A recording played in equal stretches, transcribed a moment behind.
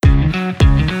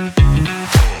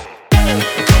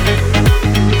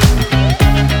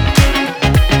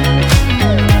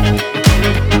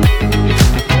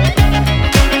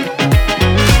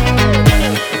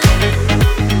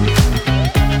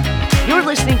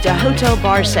to Hotel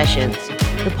Bar Sessions,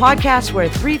 the podcast where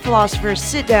three philosophers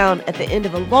sit down at the end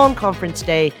of a long conference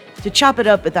day to chop it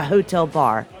up at the hotel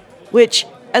bar, which,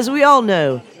 as we all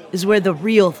know, is where the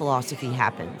real philosophy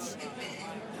happens.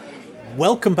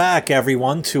 Welcome back,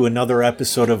 everyone, to another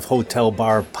episode of Hotel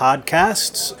Bar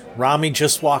Podcasts. Rami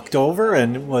just walked over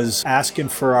and was asking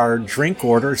for our drink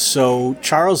order. So,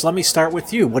 Charles, let me start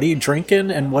with you. What are you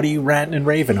drinking and what are you ranting and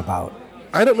raving about?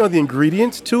 I don't know the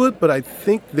ingredients to it, but I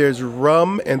think there's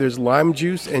rum and there's lime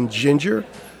juice and ginger.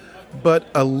 But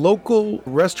a local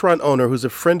restaurant owner who's a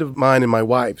friend of mine and my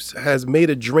wife's has made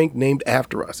a drink named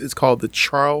after us. It's called the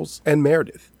Charles and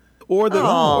Meredith. Or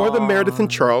the Meredith and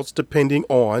Charles, depending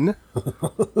on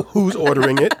who's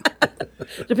ordering it.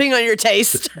 Depending on your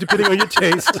taste. Depending on your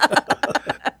taste.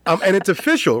 And it's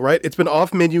official, right? It's been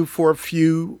off menu for a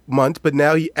few months, but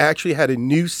now he actually had a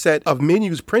new set of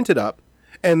menus printed up,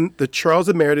 and the Charles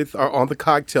and Meredith are on the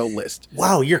cocktail list.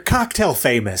 Wow, you're cocktail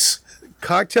famous.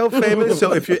 Cocktail famous.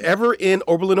 So if you're ever in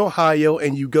Oberlin, Ohio,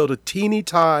 and you go to Teeny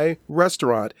Thai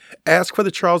restaurant, ask for the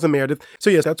Charles and Meredith.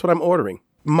 So yes, that's what I'm ordering.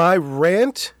 My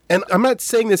rant, and I'm not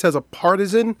saying this as a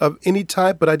partisan of any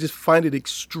type, but I just find it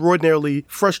extraordinarily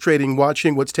frustrating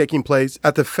watching what's taking place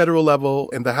at the federal level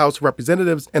in the House of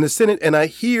Representatives and the Senate. And I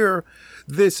hear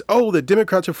this, the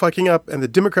Democrats are fucking up and the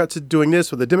Democrats are doing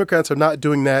this or the Democrats are not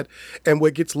doing that. And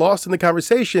what gets lost in the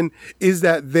conversation is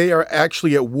that they are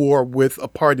actually at war with a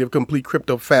party of complete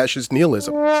crypto-fascist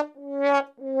nihilism.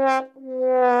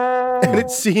 And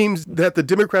it seems that the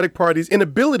Democratic Party's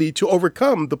inability to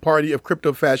overcome the party of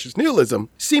crypto-fascist nihilism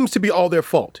seems to be all their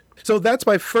fault. So that's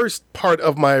my first part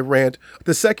of my rant.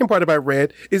 The second part of my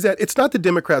rant is that it's not the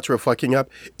Democrats who are fucking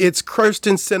up. It's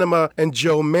Kyrsten Sinema and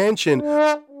Joe Manchin.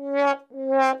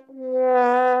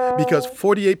 Because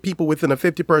 48 people within a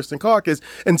 50-person caucus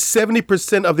and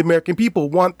 70% of the American people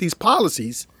want these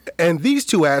policies, and these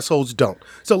two assholes don't.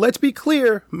 So let's be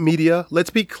clear, media. Let's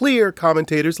be clear,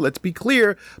 commentators. Let's be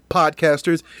clear,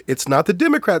 podcasters. It's not the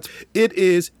Democrats. It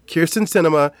is Kyrsten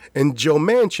Sinema and Joe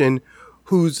Manchin,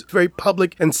 whose very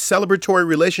public and celebratory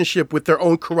relationship with their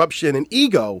own corruption and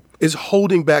ego is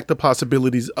holding back the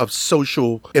possibilities of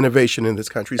social innovation in this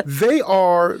country. They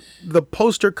are the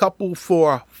poster couple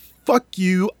for fuck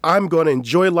you, I'm going to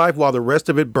enjoy life while the rest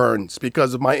of it burns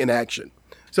because of my inaction.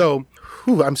 So,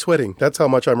 I'm sweating. That's how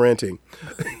much I'm ranting.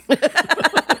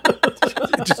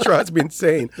 It just drives me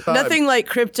insane. Nothing like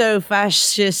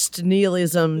crypto-fascist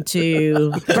nihilism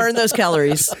to burn those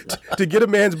calories. To get a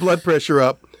man's blood pressure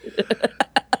up.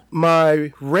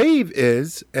 My rave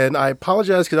is, and I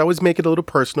apologize because I always make it a little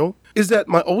personal, is that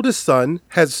my oldest son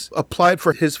has applied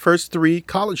for his first 3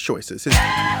 college choices. His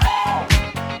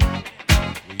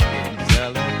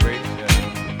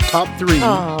top 3,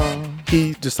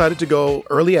 he decided to go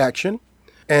early action.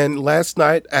 And last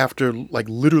night, after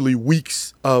literally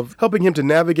weeks of helping him to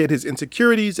navigate his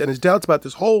insecurities and his doubts about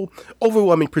this whole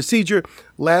overwhelming procedure,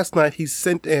 last night he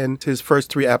sent in his first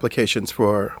 3 applications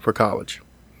for college.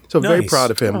 So Nice. Very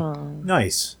proud of him. Aww.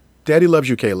 Nice. Daddy loves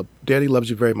you, Caleb. Daddy loves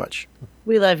you very much.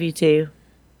 We love you too.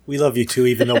 We love you too,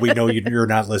 even though we know you're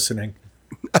not listening.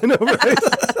 I know, right?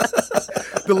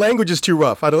 The language is too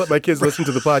rough. I don't let my kids listen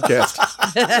to the podcast.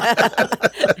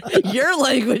 Your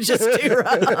language is too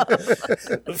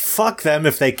rough. Fuck them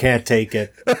if they can't take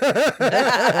it.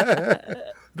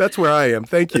 That's where I am.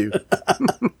 Thank you.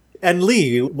 And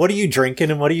Lee, what are you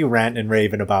drinking and what are you ranting and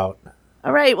raving about?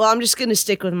 All right, well, I'm just going to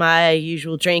stick with my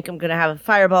usual drink. I'm going to have a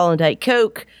Fireball and Diet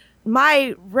Coke.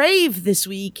 My rave this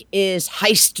week is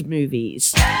heist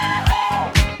movies.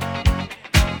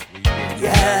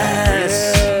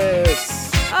 Yes!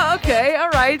 Oh, okay, all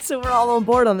right, so we're all on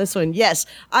board on this one. Yes,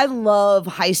 I love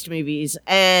heist movies,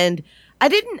 and I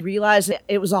didn't realize that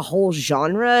it was a whole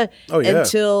genre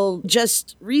until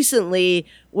just recently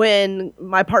when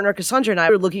my partner Cassandra and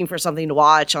I were looking for something to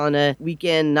watch on a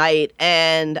weekend night.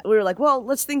 And we were like, well,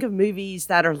 let's think of movies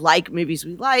that are like movies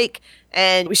we like.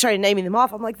 And we started naming them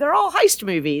off. I'm like, they're all heist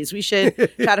movies. We should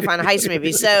try to find a heist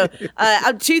movie. So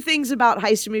 2 things about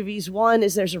heist movies. One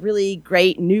is there's a really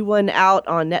great new one out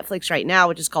on Netflix right now,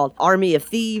 which is called Army of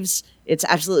Thieves. It's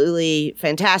absolutely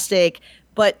fantastic.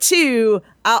 But 2,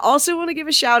 I also want to give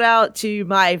a shout out to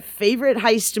my favorite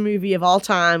heist movie of all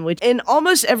time, which in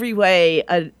almost every way,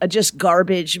 a just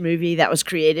garbage movie that was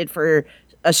created for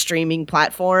a streaming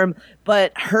platform.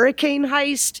 But Hurricane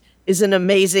Heist is an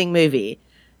amazing movie.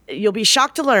 You'll be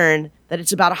shocked to learn that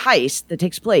it's about a heist that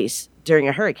takes place during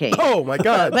a hurricane. Oh my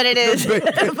God! But it is.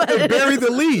 Bury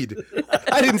the lead.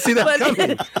 I didn't see that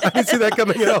coming. I didn't see that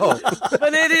coming at all.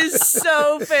 But it is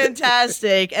so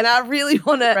fantastic, and I really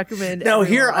want to recommend. Now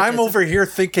here I'm over here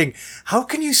thinking, how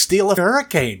can you steal a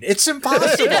hurricane? It's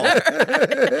impossible.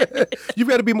 You've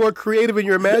got to be more creative in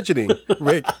your imagining,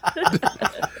 Rick.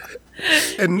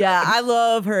 And yeah, I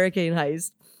love Hurricane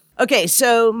Heist. Okay,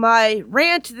 so my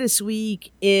rant this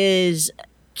week is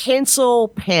cancel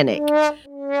panic.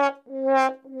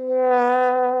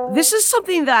 This is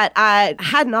something that I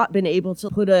had not been able to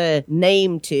put a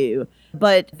name to,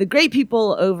 but the great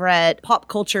people over at Pop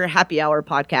Culture Happy Hour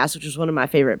podcast, which is one of my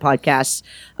favorite podcasts,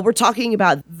 we're talking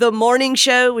about The Morning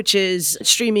Show, which is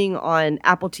streaming on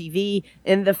Apple TV.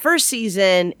 In the first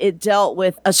season, it dealt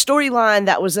with a storyline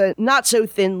that was a not so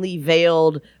thinly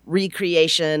veiled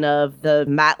recreation of the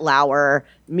Matt Lauer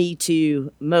Me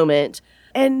Too moment.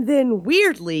 And then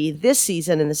weirdly, this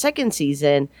season, in the second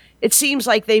season, it seems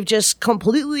like they've just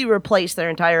completely replaced their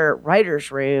entire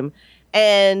writer's room,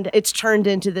 and it's turned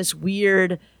into this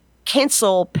weird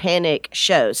cancel panic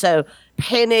show. So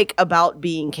panic about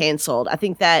being canceled. I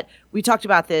think that we talked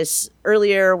about this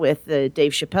earlier with the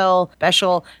Dave Chappelle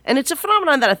special, and it's a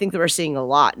phenomenon that I think that we're seeing a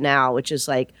lot now, which is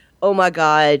like, oh my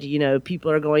God,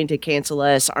 people are going to cancel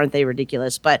us. Aren't they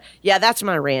ridiculous? But yeah, that's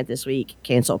my rant this week.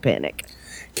 Cancel panic.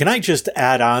 Can I just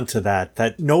add on to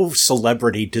that no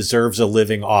celebrity deserves a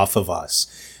living off of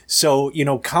us. So,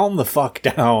 calm the fuck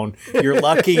down. You're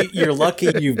lucky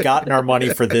you've gotten our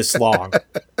money for this long.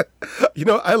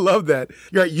 I love that.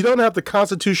 You're right. You don't have the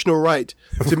constitutional right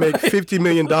to make $50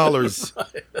 million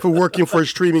for working for a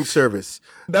streaming service.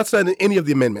 That's not in any of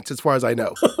the amendments, as far as I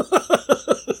know.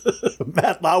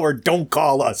 Matt Lauer, don't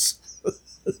call us.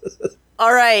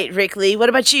 All right, Rick Lee, what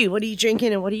about you? What are you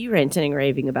drinking and what are you ranting and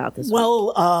raving about this week?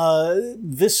 Well,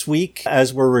 this week,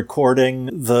 as we're recording,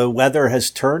 the weather has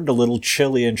turned a little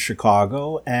chilly in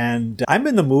Chicago, and I'm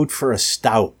in the mood for a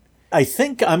stout. I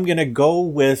think I'm going to go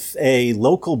with a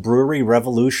local brewery,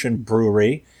 Revolution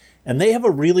Brewery, and they have a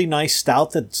really nice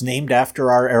stout that's named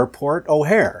after our airport,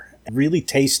 O'Hare. Really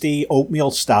tasty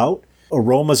oatmeal stout,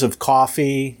 aromas of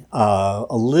coffee, a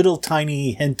little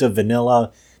tiny hint of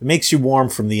vanilla. It makes you warm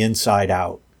from the inside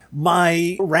out.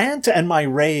 My rant and my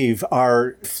rave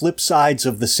are flip sides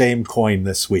of the same coin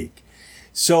this week.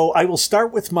 So I will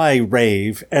start with my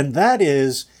rave, and that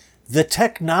is the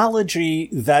technology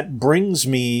that brings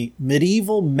me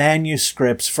medieval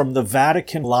manuscripts from the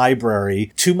Vatican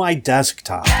Library to my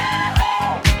desktop.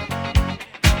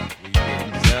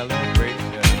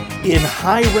 In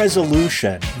high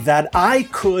resolution that I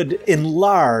could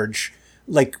enlarge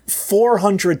like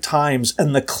 400 times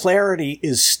and the clarity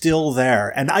is still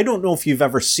there. And I don't know if you've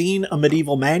ever seen a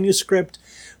medieval manuscript,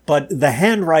 but the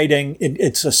handwriting,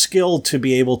 it's a skill to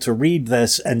be able to read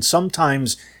this, and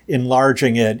sometimes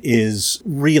enlarging it is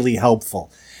really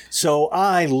helpful. So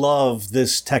I love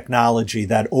this technology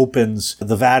that opens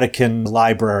the Vatican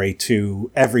Library to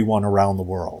everyone around the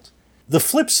world. The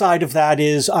flip side of that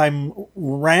is I'm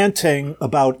ranting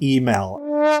about email.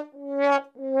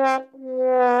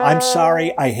 I'm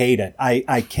sorry, I hate it.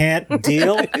 I can't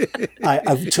deal.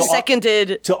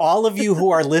 Seconded. To all of you who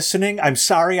are listening, I'm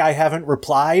sorry I haven't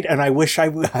replied, and I wish I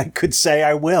could say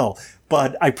I will,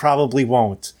 but I probably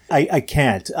won't. I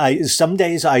can't. Some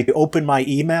days I open my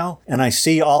email and I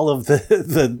see all of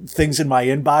the things in my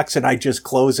inbox and I just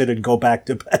close it and go back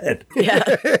to bed. Yeah.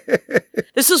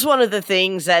 This was one of the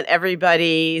things that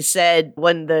everybody said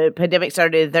when the pandemic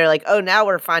started. They're like, oh, now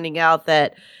we're finding out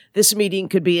that this meeting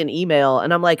could be an email.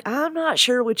 And I'm like, I'm not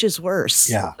sure which is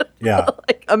worse. Yeah.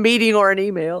 Like a meeting or an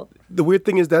email. The weird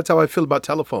thing is that's how I feel about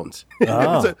telephones.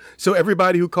 Oh. So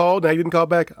everybody who called, now you didn't call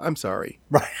back, I'm sorry.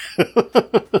 Right.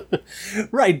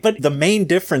 Right. But the main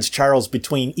difference, Charles,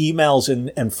 between emails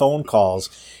and phone calls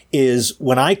is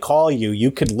when I call you,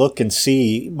 you can look and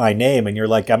see my name and you're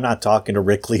like, I'm not talking to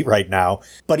Rick Lee right now.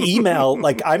 But email,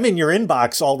 like I'm in your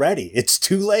inbox already. It's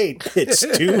too late. It's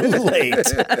too late.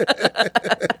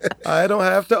 I don't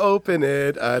have to open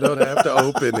it.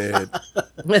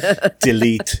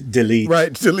 Delete.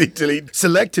 Right. Delete.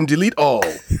 Select and delete all.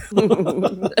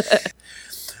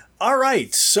 All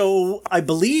right. So I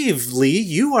believe, Lee,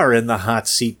 you are in the hot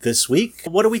seat this week.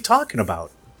 What are we talking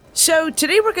about? So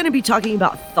today we're going to be talking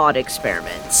about thought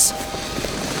experiments.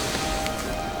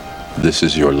 This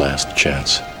is your last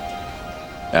chance.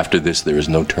 After this, there is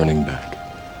no turning back.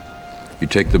 You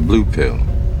take the blue pill.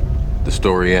 The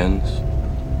story ends.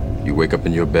 You wake up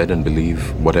in your bed and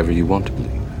believe whatever you want to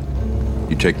believe.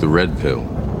 You take the red pill.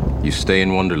 You stay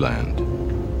in Wonderland.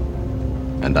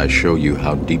 And I show you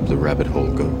how deep the rabbit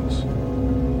hole goes.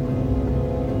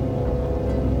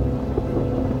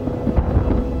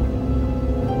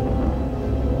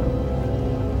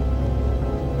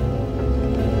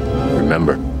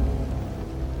 Remember,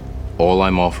 all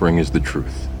I'm offering is the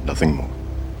truth, nothing more.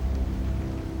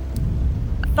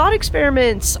 Thought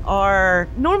experiments are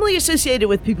normally associated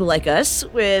with people like us,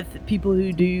 with people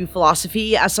who do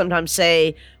philosophy. I sometimes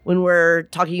say, when we're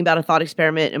talking about a thought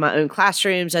experiment in my own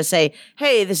classrooms, I say,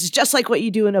 hey, this is just like what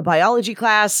you do in a biology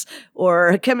class or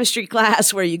a chemistry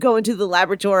class, where you go into the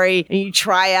laboratory and you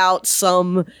try out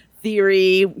some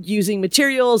theory using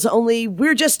materials, only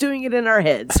we're just doing it in our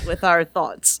heads with our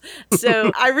thoughts.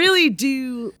 So I really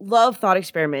do love thought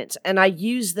experiments, and I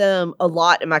use them a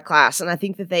lot in my class, and I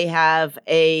think that they have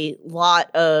a lot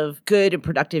of good and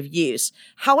productive use.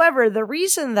 However, the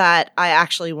reason that I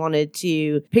actually wanted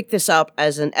to pick this up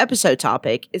as an episode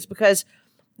topic is because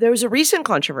there was a recent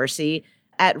controversy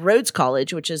at Rhodes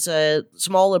College, which is a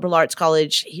small liberal arts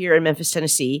college here in Memphis,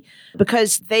 Tennessee,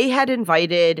 because they had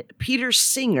invited Peter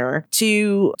Singer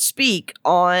to speak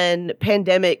on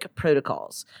pandemic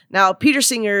protocols. Now, Peter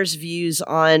Singer's views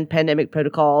on pandemic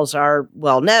protocols are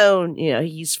well known. You know,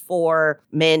 he's for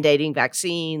mandating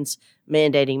vaccines,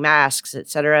 mandating masks,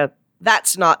 etc.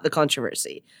 That's not the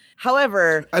controversy.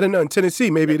 However, I don't know. In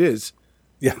Tennessee, maybe it is.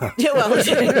 Yeah. Well,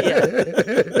 yeah.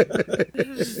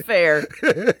 Fair.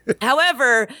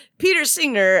 However, Peter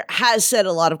Singer has said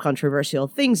a lot of controversial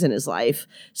things in his life,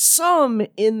 some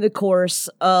in the course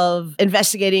of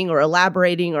investigating or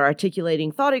elaborating or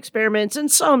articulating thought experiments, and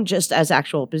some just as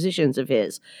actual positions of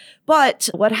his. But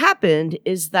what happened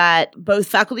is that both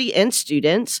faculty and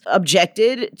students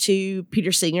objected to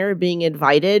Peter Singer being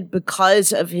invited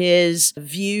because of his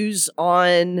views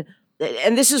on.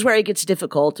 And this is where it gets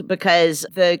difficult, because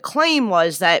the claim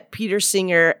was that Peter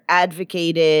Singer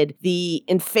advocated the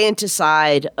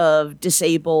infanticide of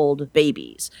disabled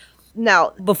babies.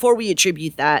 Now, before we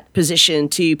attribute that position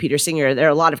to Peter Singer, there are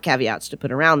a lot of caveats to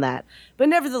put around that. But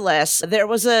nevertheless, there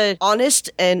was an honest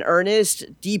and earnest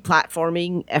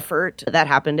deplatforming effort that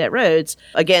happened at Rhodes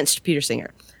against Peter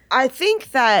Singer. I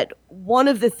think that one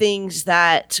of the things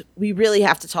that we really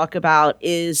have to talk about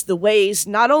is the ways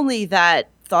not only that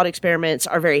thought experiments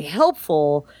are very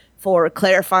helpful for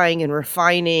clarifying and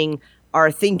refining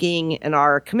our thinking and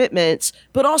our commitments,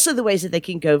 but also the ways that they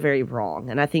can go very wrong.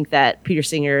 And I think that Peter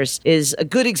Singer's is a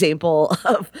good example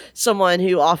of someone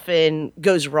who often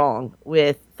goes wrong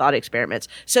with thought experiments.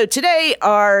 So today,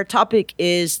 our topic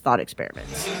is thought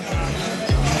experiments.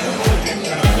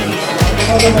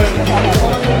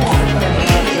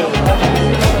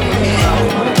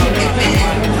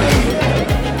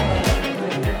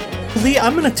 Lee,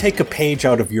 I'm going to take a page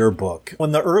out of your book.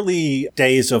 In the early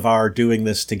days of our doing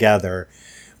this together,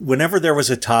 whenever there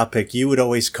was a topic, you would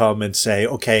always come and say,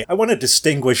 okay, I want to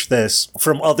distinguish this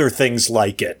from other things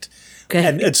like it. Okay.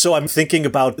 And so I'm thinking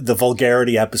about the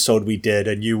vulgarity episode we did,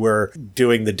 and you were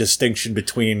doing the distinction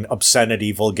between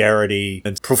obscenity, vulgarity,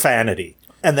 and profanity,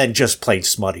 and then just plain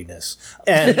smuttiness.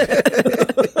 And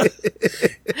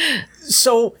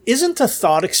so isn't a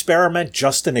thought experiment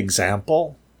just an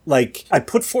example? Like, I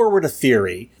put forward a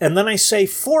theory, and then I say,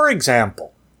 for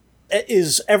example.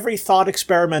 Is every thought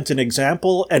experiment an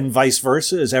example, and vice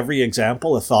versa? Is every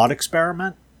example a thought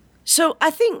experiment? So I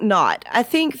think not. I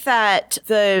think that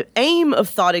the aim of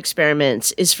thought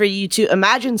experiments is for you to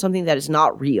imagine something that is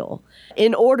not real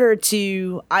in order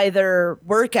to either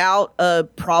work out a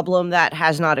problem that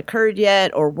has not occurred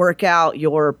yet, or work out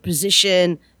your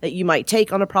position that you might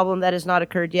take on a problem that has not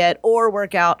occurred yet, or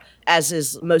work out, as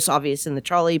is most obvious in the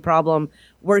Charlie problem,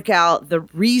 work out the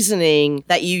reasoning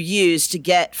that you use to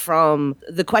get from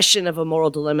the question of a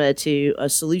moral dilemma to a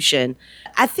solution.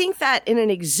 I think that in an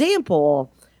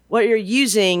example, what you're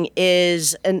using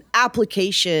is an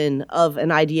application of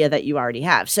an idea that you already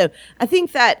have. So I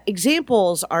think that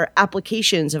examples are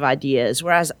applications of ideas,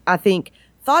 whereas I think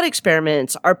thought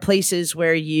experiments are places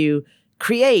where you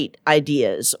create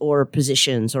ideas or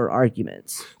positions or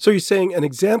arguments. So you're saying an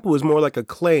example is more like a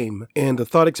claim, and a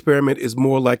thought experiment is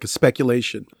more like a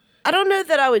speculation. I don't know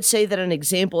that I would say that an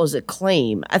example is a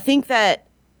claim. I think that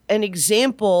an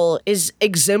example is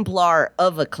exemplar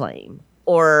of a claim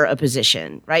or a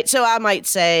position, right? So I might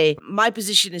say, my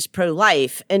position is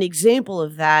pro-life. An example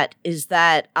of that is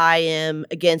that I am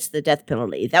against the death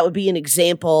penalty. That would be an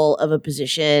example of a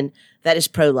position that is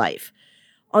pro-life.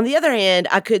 On the other hand,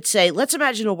 I could say, let's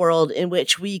imagine a world in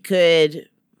which we could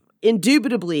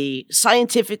indubitably,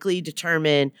 scientifically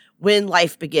determine when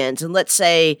life begins. And let's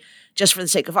say, just for the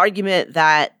sake of argument,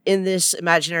 that in this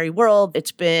imaginary world,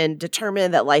 it's been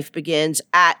determined that life begins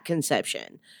at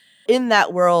conception. In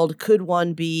that world, could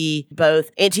one be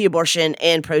both anti-abortion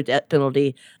and pro-death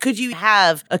penalty? Could you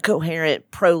have a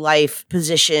coherent pro-life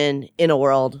position in a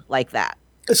world like that?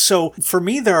 So for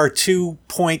me, there are 2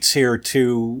 points here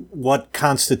to what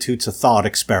constitutes a thought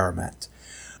experiment.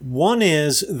 One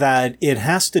is that it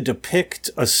has to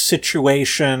depict a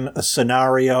situation, a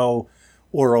scenario,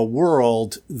 or a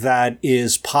world that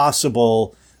is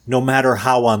possible no matter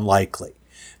how unlikely.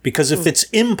 Because if it's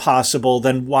impossible,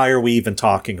 then why are we even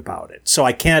talking about it? So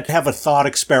I can't have a thought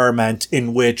experiment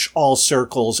in which all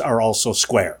circles are also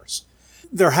squares.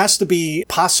 There has to be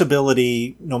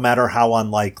possibility no matter how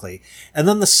unlikely. And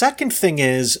then the second thing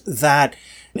is that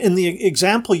in the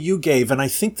example you gave, and I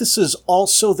think this is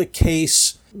also the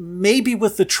case maybe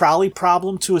with the trolley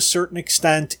problem to a certain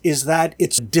extent, is that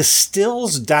it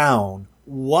distills down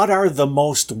what are the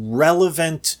most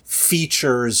relevant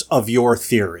features of your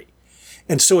theory.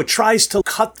 And so it tries to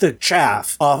cut the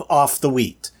chaff off the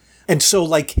wheat. And so,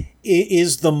 like,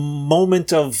 is the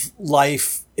moment of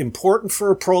life important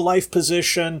for a pro-life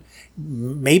position?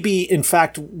 Maybe, in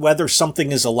fact, whether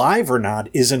something is alive or not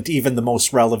isn't even the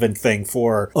most relevant thing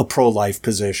for a pro-life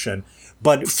position.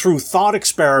 But through thought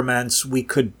experiments, we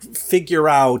could figure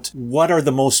out what are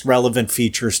the most relevant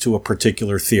features to a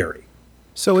particular theory.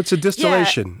 So it's a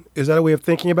distillation. Yeah. Is that a way of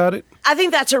thinking about it? I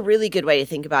think that's a really good way to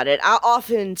think about it. I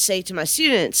often say to my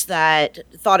students that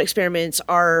thought experiments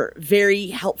are very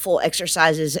helpful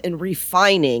exercises in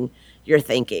refining your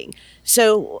thinking.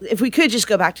 So if we could just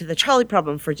go back to the trolley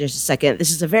problem for just a second.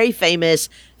 This is a very famous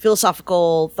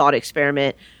philosophical thought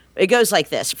experiment. It goes like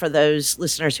this, for those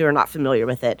listeners who are not familiar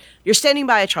with it. You're standing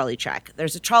by a trolley track.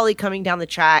 There's a trolley coming down the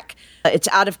track. It's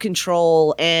out of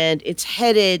control, and it's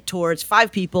headed towards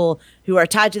 5 people who are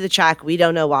tied to the track. We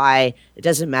don't know why. It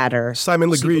doesn't matter. Simon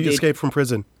Legree escaped from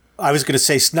prison. I was going to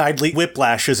say Snidely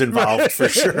Whiplash is involved for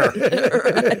sure.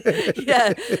 Right.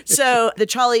 Yeah. So the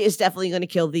trolley is definitely going to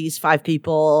kill these 5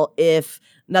 people if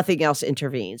nothing else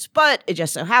intervenes. But it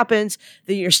just so happens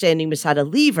that you're standing beside a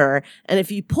lever, and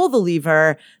if you pull the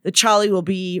lever, the trolley will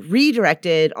be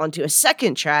redirected onto a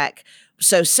second track,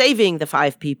 so saving the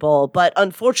 5 people. But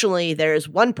unfortunately, there's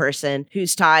one person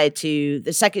who's tied to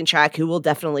the second track who will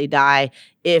definitely die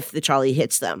if the trolley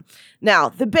hits them. Now,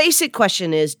 the basic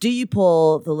question is, do you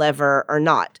pull the lever or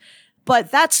not?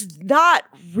 But that's not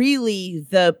really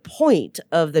the point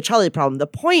of the trolley problem. The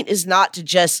point is not to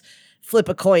just flip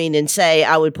a coin and say,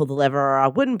 I would pull the lever or I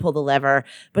wouldn't pull the lever,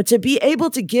 but to be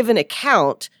able to give an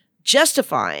account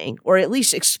justifying or at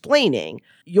least explaining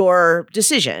your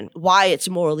decision, why it's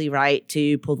morally right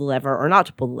to pull the lever or not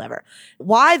to pull the lever.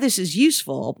 Why this is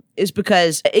useful is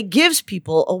because it gives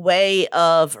people a way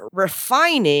of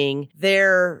refining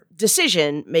their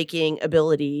decision-making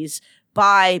abilities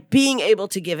by being able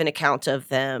to give an account of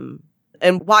them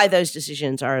and why those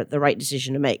decisions are the right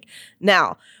decision to make.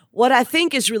 Now, what I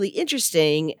think is really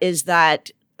interesting is that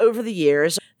over the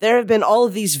years, there have been all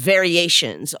of these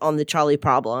variations on the trolley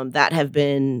problem that have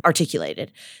been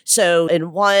articulated. So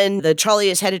in one, the trolley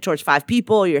is headed towards 5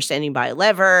 people. You're standing by a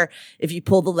lever. If you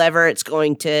pull the lever, it's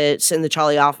going to send the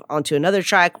trolley off onto another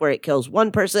track where it kills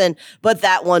one person, but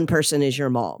that one person is your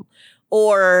mom.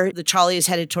 Or the trolley is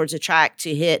headed towards a track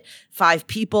to hit 5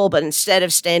 people, but instead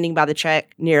of standing by the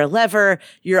track near a lever,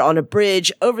 you're on a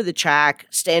bridge over the track,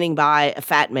 standing by a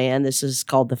fat man. This is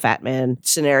called the fat man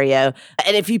scenario.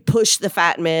 And if you push the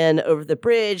fat man over the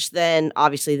bridge, then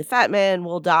obviously the fat man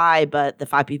will die, but the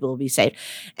 5 people will be saved.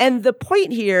 And the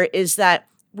point here is that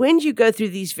when you go through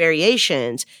these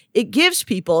variations, it gives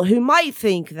people who might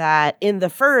think that in the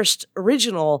first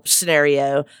original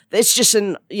scenario, it's just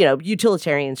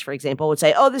utilitarians, for example, would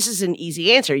say, oh, this is an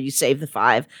easy answer. You save the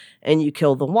 5 and you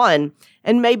kill the 1.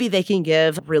 And maybe they can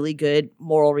give really good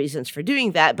moral reasons for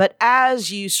doing that. But as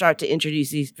you start to introduce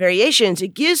these variations,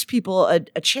 it gives people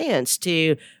a chance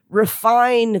to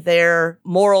refine their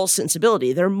moral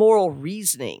sensibility, their moral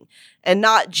reasoning, and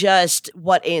not just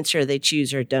what answer they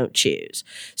choose or don't choose.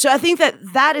 So I think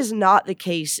that is not the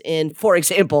case in, for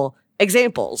example,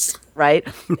 examples, right?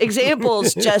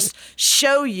 Examples just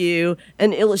show you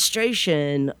an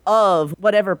illustration of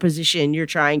whatever position you're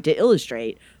trying to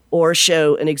illustrate or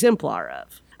show an exemplar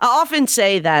of. I often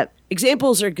say that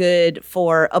examples are good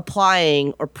for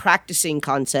applying or practicing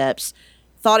concepts.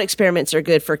 Thought experiments are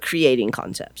good for creating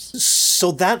concepts.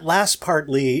 So that last part,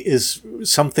 Lee, is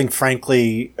something,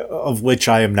 frankly, of which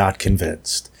I am not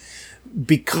convinced.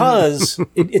 Because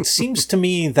it seems to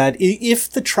me that if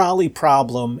the trolley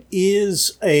problem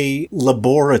is a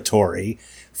laboratory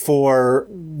for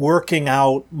working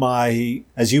out my,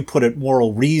 as you put it,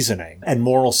 moral reasoning and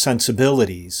moral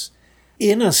sensibilities,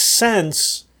 in a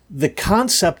sense, the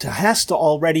concept has to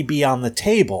already be on the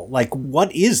table. Like,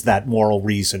 what is that moral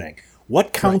reasoning?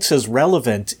 What counts as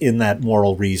relevant in that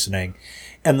moral reasoning?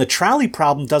 And the trolley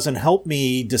problem doesn't help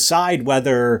me decide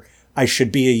whether I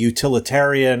should be a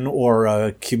utilitarian or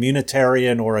a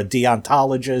communitarian or a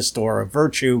deontologist or a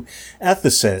virtue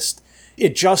ethicist.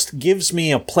 It just gives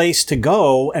me a place to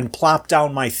go and plop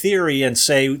down my theory and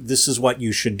say, this is what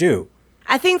you should do.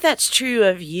 I think that's true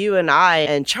of you and I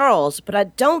and Charles, but I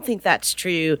don't think that's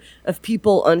true of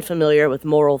people unfamiliar with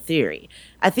moral theory.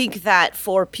 I think that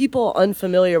for people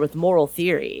unfamiliar with moral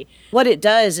theory, what it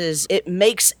does is it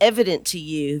makes evident to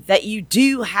you that you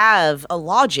do have a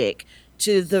logic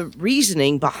to the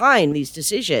reasoning behind these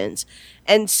decisions.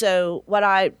 And so what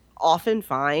I often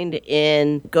find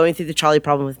in going through the Charlie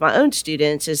problem with my own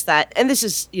students is that, and this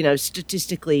is,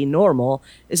 statistically normal,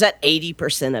 is that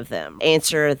 80% of them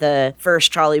answer the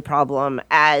first Charlie problem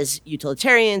as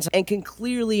utilitarians and can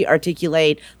clearly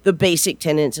articulate the basic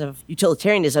tenets of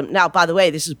utilitarianism. Now, by the way,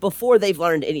 this is before they've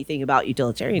learned anything about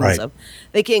utilitarianism.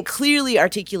 Right. They can clearly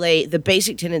articulate the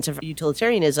basic tenets of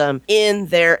utilitarianism in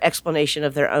their explanation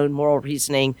of their own moral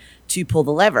reasoning to pull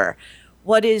the lever.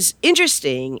 What is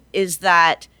interesting is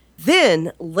that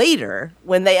then later,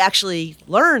 when they actually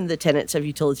learn the tenets of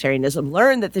utilitarianism,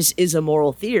 learn that this is a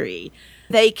moral theory,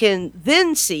 they can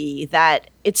then see that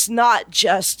it's not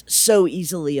just so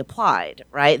easily applied,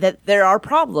 right? That there are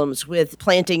problems with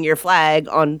planting your flag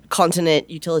on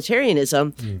continent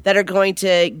utilitarianism that are going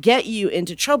to get you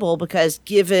into trouble because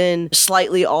given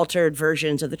slightly altered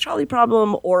versions of the Charlie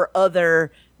problem or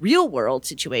other real world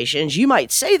situations, you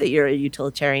might say that you're a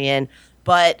utilitarian,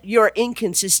 but you're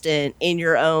inconsistent in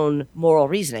your own moral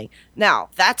reasoning. Now,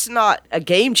 that's not a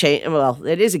game changer. Well,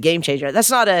 it is a game changer.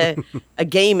 That's not a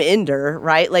game ender,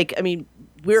 right?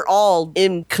 We're all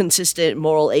inconsistent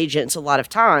moral agents a lot of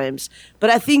times, but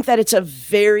I think that it's a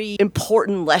very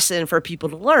important lesson for people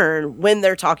to learn when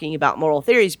they're talking about moral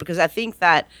theories, because I think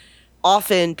that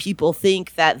often people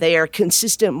think that they are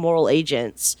consistent moral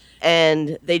agents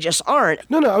and they just aren't.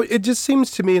 No, it just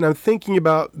seems to me, and I'm thinking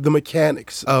about the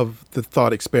mechanics of the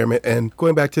thought experiment and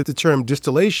going back to the term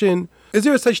distillation, is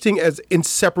there such thing as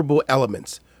inseparable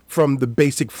elements from the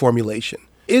basic formulation?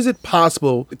 Is it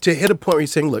possible to hit a point where you're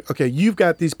saying, look, okay, you've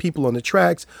got these people on the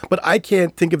tracks, but I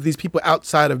can't think of these people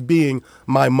outside of being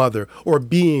my mother or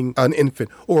being an infant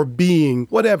or being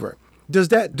whatever? Does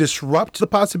that disrupt the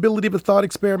possibility of a thought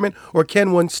experiment? Or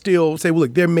can one still say, well,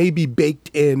 look, there may be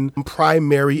baked in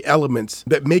primary elements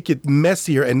that make it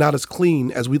messier and not as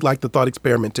clean as we'd like the thought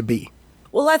experiment to be?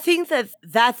 Well, I think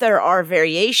that there are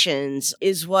variations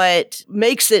is what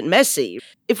makes it messy.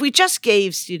 If we just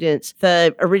gave students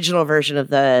the original version of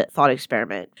the thought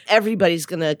experiment, everybody's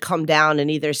going to come down and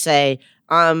either say,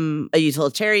 I'm a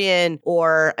utilitarian,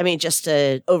 or, just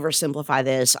to oversimplify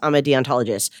this, I'm a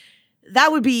deontologist.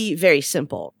 That would be very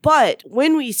simple. But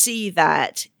when we see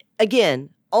that, again,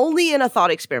 only in a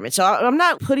thought experiment. So I'm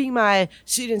not putting my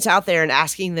students out there and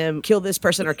asking them, kill this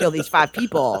person or kill these 5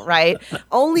 people, right?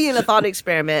 Only in a thought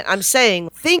experiment. I'm saying,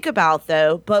 think about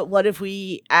though, but what if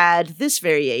we add this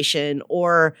variation?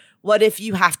 Or what if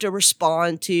you have to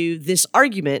respond to this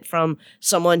argument from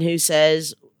someone who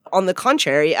says, on the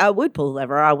contrary, I would pull the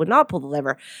lever, or I would not pull the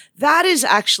lever. That is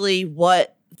actually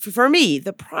what, for me,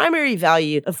 the primary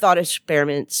value of thought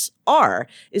experiments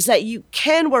is that you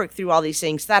can work through all these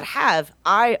things that have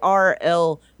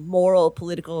IRL, moral,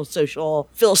 political, social,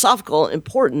 philosophical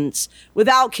importance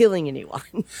without killing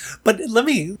anyone. But let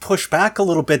me push back a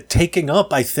little bit, taking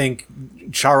up, I think,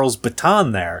 Charles'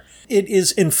 baton there. It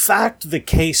is, in fact, the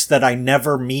case that I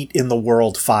never meet in the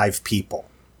world 5 people.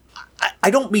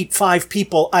 I don't meet 5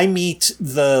 people. I meet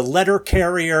the letter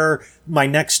carrier, my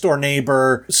next door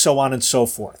neighbor, so on and so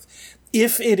forth.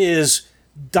 If it is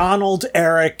Donald,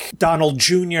 Eric, Donald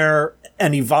Jr.,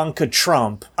 and Ivanka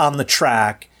Trump on the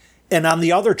track, and on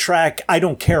the other track, I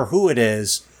don't care who it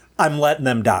is, I'm letting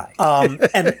them die.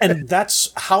 And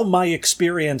that's how my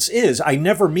experience is. I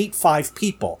never meet 5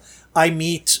 people. I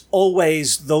meet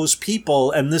always those people,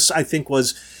 and this, I think,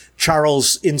 was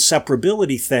Charles'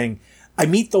 inseparability thing. I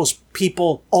meet those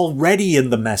people already in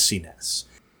the messiness.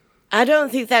 I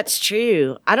don't think that's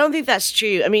true. Let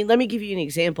me give you an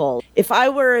example. If I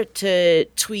were to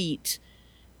tweet,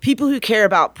 people who care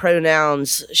about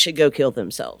pronouns should go kill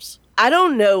themselves. I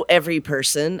don't know every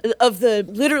person of the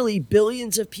literally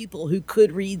billions of people who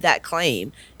could read that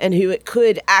claim and who it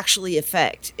could actually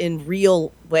affect in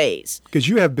real ways. Because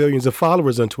you have billions of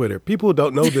followers on Twitter. People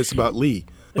don't know this about Lee.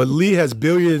 But Lee has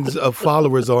billions of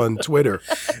followers on Twitter.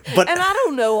 And I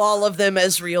don't know all of them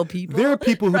as real people. There are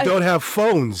people who don't have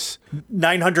phones.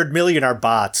 900 million are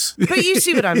bots. But you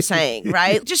see what I'm saying,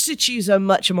 right? Just to choose a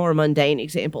much more mundane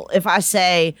example. If I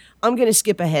say, I'm going to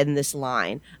skip ahead in this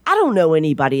line, I don't know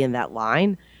anybody in that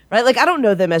line, right? I don't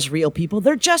know them as real people.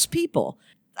 They're just people.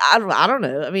 I don't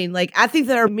know. I mean, like, I think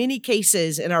there are many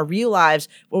cases in our real lives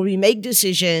where we make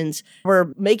decisions,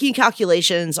 we're making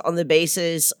calculations on the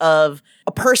basis of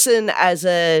a person as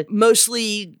a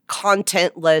mostly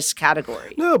contentless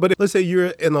category. No, but let's say you're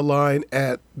in a line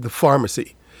at the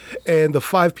pharmacy, and the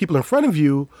 5 people in front of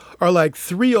you are like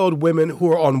 3 old women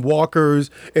who are on walkers,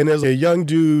 and there's a young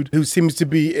dude who seems to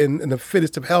be in the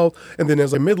fittest of health, and then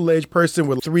there's a middle-aged person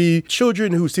with 3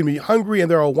 children who seem to be hungry,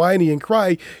 and they're all whiny and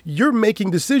cry. You're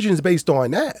making decisions based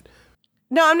on that.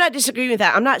 No, I'm not disagreeing with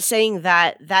that. I'm not saying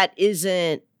that that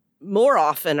isn't more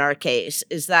often our case,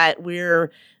 is that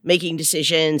we're making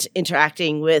decisions,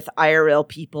 interacting with IRL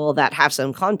people that have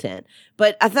some content.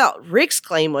 But I thought Rick's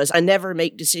claim was, I never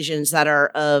make decisions that are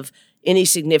of any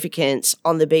significance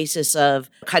on the basis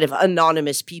of kind of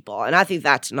anonymous people. And I think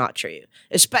that's not true,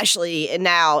 especially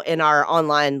now in our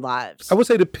online lives. I would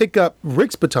say, to pick up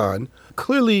Rick's baton,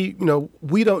 clearly,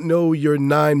 we don't know your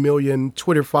 9 million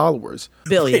Twitter followers.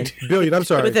 Billion. Billion, I'm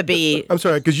sorry. With a B. I'm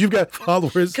sorry, because you've got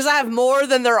followers. Because I have more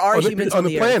than there are humans on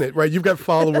the planet, right? You've got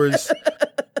followers.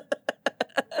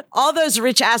 All those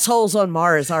rich assholes on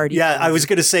Mars already. Yeah, I was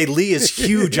going to say Lee is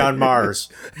huge on Mars.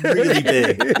 Really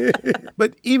big.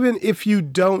 But even if you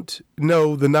don't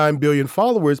know the 9 billion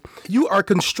followers, you are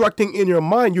constructing in your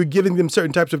mind, you're giving them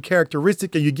certain types of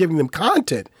characteristics, and you're giving them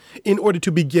content in order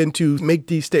to begin to make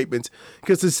these statements.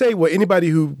 Because to say, well, anybody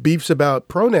who beefs about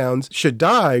pronouns should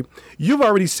die, you've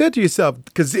already said to yourself,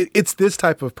 because it's this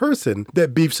type of person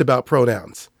that beefs about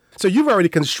pronouns. So you've already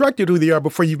constructed who they are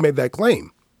before you've made that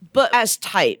claim. But as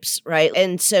types, right?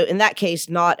 And so in that case,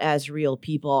 not as real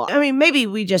people. I mean, maybe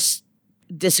we just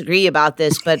disagree about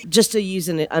this, but just to use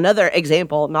another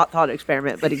example, not thought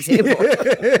experiment, but example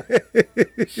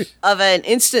of an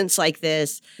instance like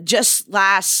this, just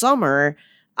last summer,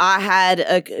 I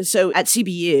had so at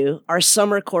CBU, our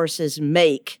summer courses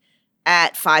make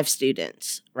at 5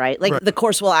 students, right? Like the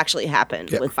course will actually happen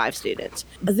with 5 students.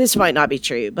 This might not be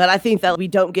true, but I think that we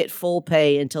don't get full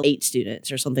pay until 8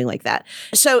 students or something like that.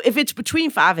 So if it's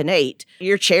between 5 and 8,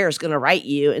 your chair is going to write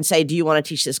you and say, do you want to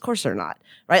teach this course or not?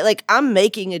 Right? Like, I'm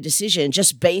making a decision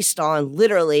just based on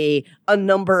literally a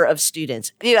number of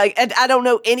students. I don't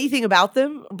know anything about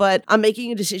them, but I'm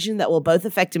making a decision that will both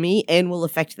affect me and will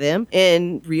affect them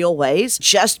in real ways,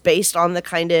 just based on the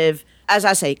kind of, as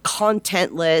I say,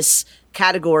 contentless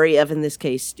category of, in this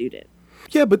case, student.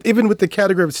 Yeah, but even with the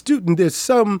category of student, there's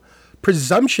some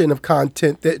presumption of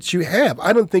content that you have.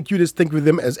 I don't think you just think of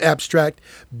them as abstract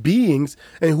beings,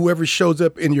 and whoever shows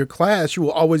up in your class, you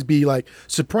will always be like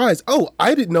surprised. Oh,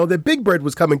 I didn't know that Big Bird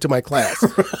was coming to my class,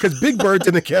 because Big Bird's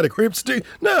in the category of student.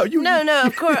 No,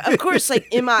 of course.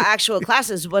 Like, in my actual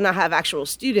classes, when I have actual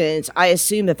students, I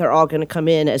assume that they're all going to come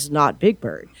in as not Big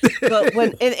Bird. But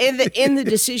when in the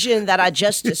decision that I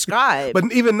just described,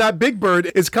 but even not Big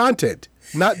Bird is content.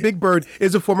 Not Big Bird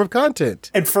is a form of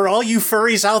content. And for all you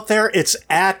furries out there, it's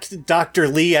at Dr.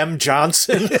 Lee M.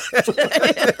 Johnson.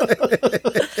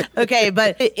 Okay,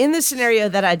 but in the scenario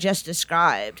that I just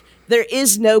described, there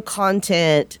is no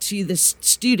content to the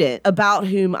student about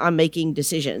whom I'm making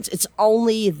decisions. It's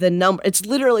only the number. It's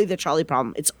literally the trolley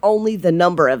problem. It's only the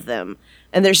number of them.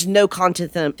 And there's no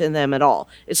content in them at all.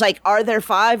 It's like, are there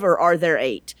 5 or are there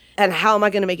 8? And how am I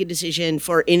going to make a decision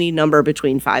for any number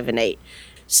between 5 and 8?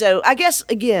 So I guess,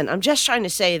 again, I'm just trying to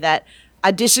say that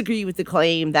I disagree with the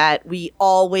claim that we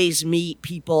always meet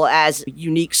people as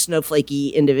unique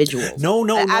snowflakey individuals. No.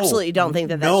 I absolutely don't think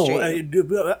that's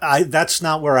true. That's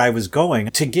not where I was going.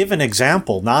 To give an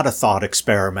example, not a thought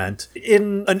experiment,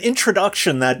 in an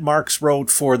introduction that Marx wrote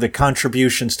for the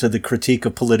Contributions to the Critique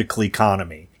of Political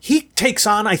Economy, he takes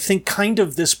on, I think, kind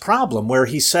of this problem where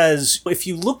he says, if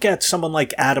you look at someone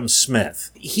like Adam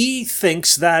Smith, he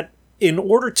thinks that in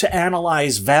order to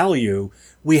analyze value,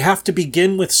 we have to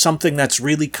begin with something that's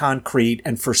really concrete,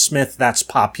 and for Smith, that's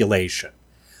population.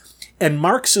 And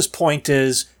Marx's point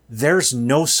is, there's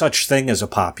no such thing as a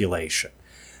population,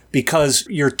 because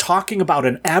you're talking about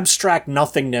an abstract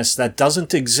nothingness that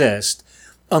doesn't exist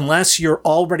unless you're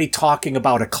already talking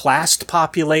about a classed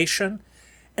population,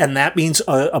 and that means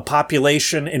a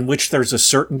population in which there's a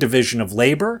certain division of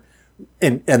labor,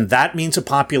 and that means a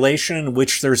population in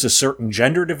which there's a certain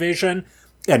gender division.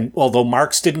 And although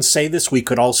Marx didn't say this, we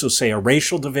could also say a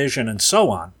racial division and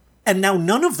so on. And now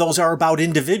none of those are about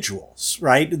individuals,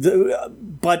 right?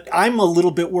 But I'm a little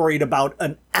bit worried about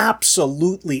an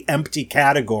absolutely empty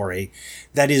category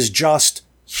that is just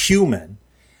human,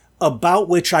 about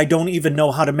which I don't even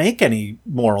know how to make any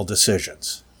moral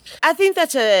decisions. I think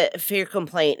that's a fair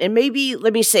complaint. And maybe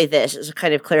let me say this as a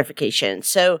kind of clarification.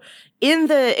 So in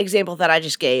the example that I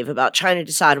just gave about trying to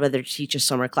decide whether to teach a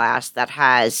summer class that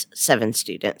has 7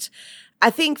 students, I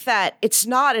think that it's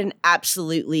not an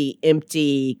absolutely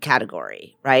empty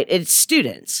category, right? It's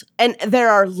students. And there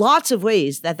are lots of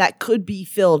ways that that could be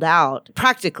filled out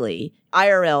practically,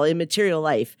 IRL, in material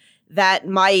life, that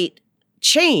might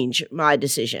change my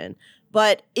decision.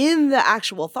 But in the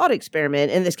actual thought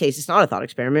experiment, in this case, it's not a thought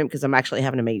experiment because I'm actually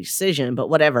having to make a decision, but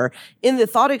whatever. In the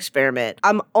thought experiment,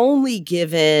 I'm only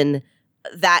given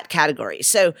that category.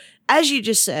 So as you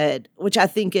just said, which I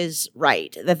think is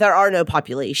right, that there are no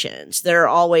populations. There are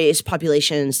always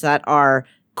populations that are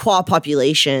qua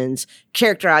populations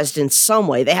characterized in some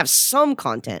way. They have some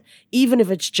content, even if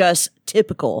it's just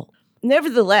typical.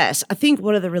 Nevertheless, I think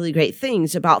one of the really great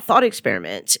things about thought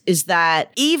experiments is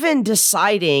that even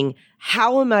deciding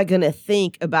how am I going to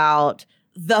think about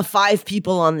the 5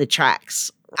 people on the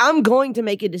tracks, I'm going to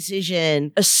make a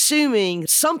decision assuming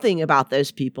something about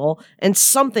those people and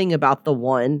something about the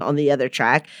one on the other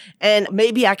track. And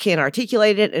maybe I can't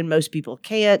articulate it and most people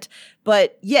can't.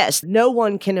 But yes, no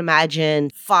one can imagine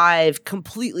 5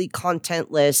 completely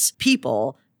contentless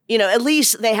people. You know, at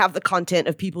least they have the content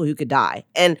of people who could die.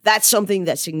 And that's something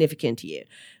that's significant to you.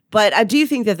 But I do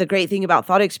think that the great thing about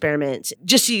thought experiments,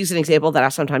 just to use an example that I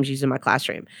sometimes use in my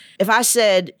classroom, if I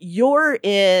said, you're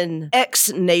in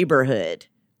X neighborhood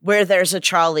where there's a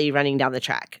trolley running down the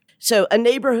track. So a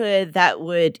neighborhood that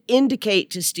would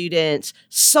indicate to students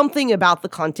something about the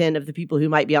content of the people who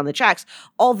might be on the tracks.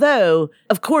 Although,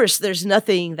 of course, there's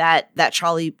nothing that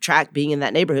trolley track being in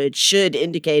that neighborhood should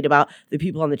indicate about the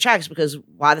people on the tracks, because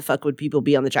why the fuck would people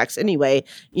be on the tracks anyway?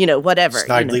 You know, whatever.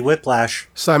 Snidely Whiplash.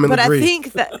 Simon But Legree. I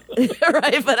think that,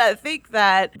 right, but I think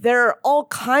that there are all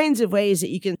kinds of ways that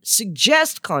you can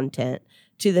suggest content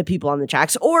to the people on the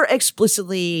tracks or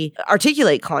explicitly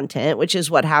articulate content, which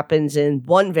is what happens in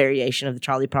one variation of the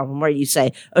trolley problem where you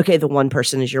say, okay, the one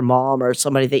person is your mom or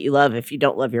somebody that you love if you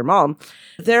don't love your mom.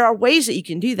 There are ways that you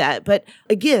can do that. But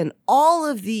again, all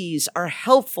of these are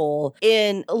helpful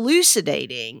in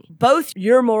elucidating both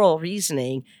your moral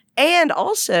reasoning and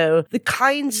also the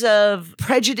kinds of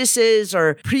prejudices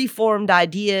or preformed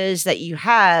ideas that you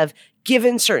have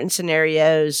given certain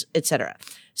scenarios, etc.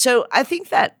 So I think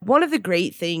that one of the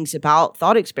great things about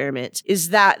thought experiments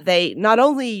is that they not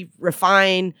only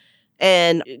refine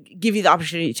and give you the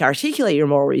opportunity to articulate your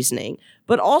moral reasoning,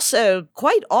 but also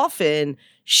quite often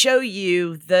show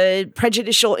you the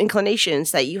prejudicial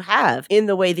inclinations that you have in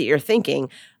the way that you're thinking.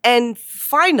 And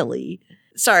finally,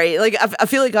 sorry, like I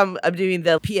feel like I'm doing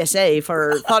the PSA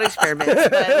for thought experiments,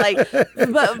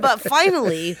 but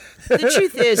finally, the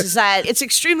truth is that it's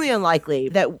extremely unlikely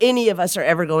that any of us are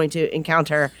ever going to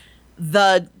encounter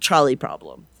the trolley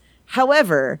problem.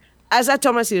 However, as I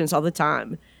tell my students all the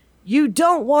time, you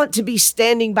don't want to be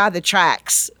standing by the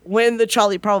tracks when the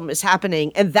trolley problem is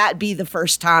happening and that be the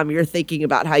first time you're thinking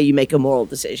about how you make a moral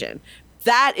decision.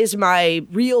 That is my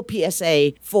real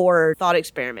PSA for thought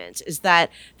experiments, is that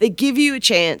they give you a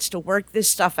chance to work this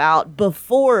stuff out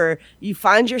before you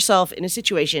find yourself in a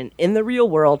situation in the real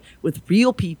world with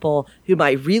real people who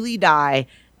might really die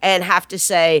and have to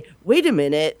say, wait a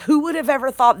minute, who would have ever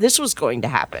thought this was going to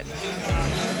happen?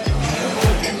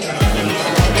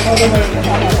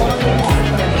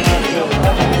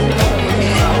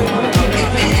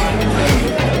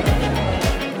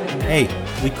 Hey,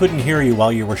 we couldn't hear you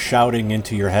while you were shouting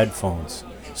into your headphones.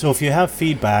 So if you have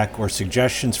feedback or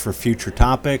suggestions for future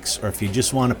topics, or if you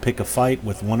just want to pick a fight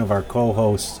with one of our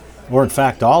co-hosts, or in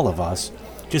fact all of us,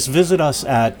 just visit us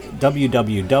at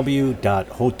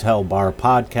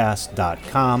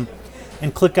www.hotelbarpodcast.com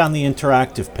and click on the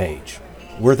interactive page.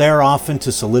 We're there often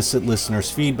to solicit listeners'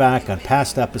 feedback on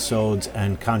past episodes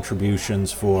and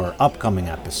contributions for upcoming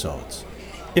episodes.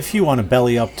 If you want to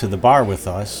belly up to the bar with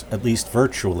us, at least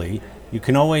virtually, you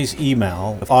can always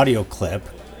email an audio clip,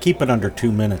 keep it under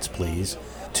 2 minutes please,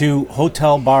 to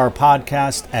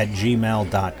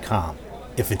hotelbarpodcast@gmail.com.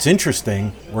 If it's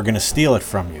interesting, we're going to steal it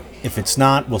from you. If it's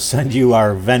not, we'll send you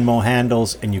our Venmo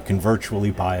handles and you can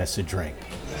virtually buy us a drink.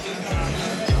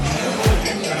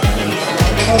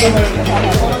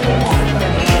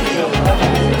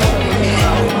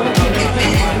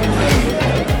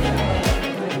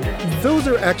 Those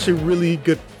are actually really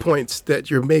good points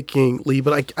that you're making, Lee,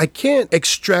 but I can't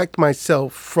extract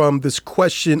myself from this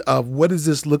question of what does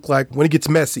this look like when it gets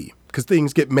messy? Because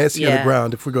things get messy on the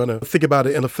ground if we're going to think about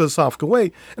it in a philosophical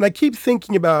way. And I keep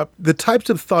thinking about the types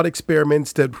of thought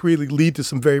experiments that really lead to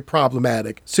some very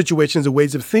problematic situations and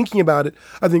ways of thinking about it.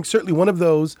 I think certainly one of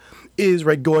those is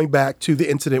going back to the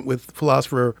incident with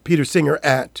philosopher Peter Singer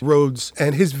at Rhodes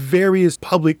and his various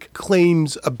public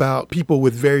claims about people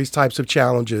with various types of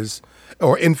challenges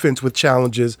or infants with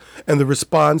challenges, and the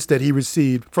response that he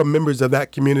received from members of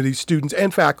that community, students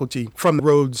and faculty from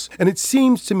Rhodes. And it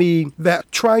seems to me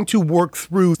that trying to work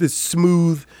through this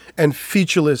smooth and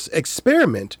featureless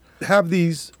experiment have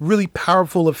these really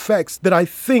powerful effects that I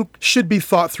think should be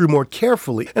thought through more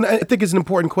carefully. And I think it's an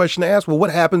important question to ask, well, what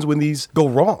happens when these go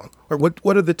wrong? Or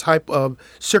what are the type of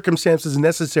circumstances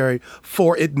necessary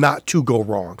for it not to go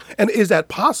wrong? And is that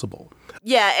possible?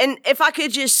 Yeah, and if I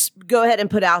could just go ahead and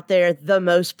put out there the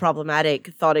most problematic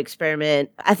thought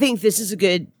experiment, I think this is a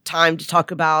good time to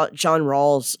talk about John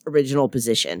Rawls' original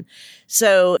position.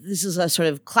 So this is a sort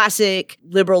of classic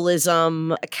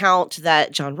liberalism account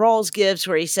that John Rawls gives,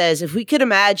 where he says, if we could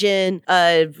imagine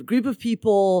a group of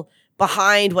people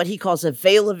behind what he calls a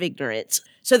veil of ignorance.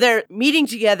 So they're meeting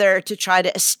together to try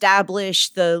to establish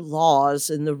the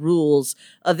laws and the rules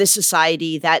of this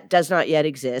society that does not yet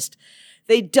exist.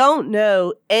 They don't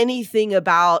know anything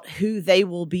about who they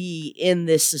will be in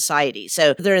this society.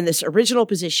 So they're in this original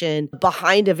position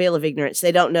behind a veil of ignorance.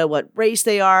 They don't know what race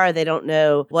they are. They don't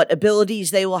know what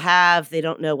abilities they will have. They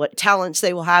don't know what talents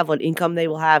they will have, what income they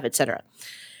will have, etc.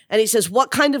 And he says,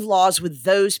 what kind of laws would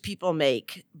those people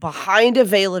make behind a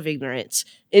veil of ignorance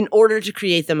in order to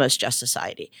create the most just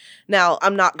society? Now,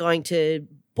 I'm not going to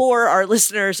bore our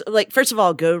listeners. Like, first of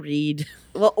all, go read,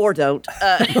 well, or don't.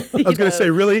 I was going to say,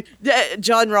 really?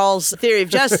 John Rawls' Theory of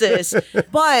Justice.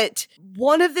 But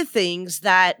one of the things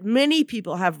that many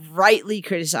people have rightly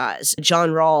criticized John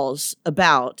Rawls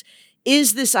about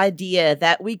is this idea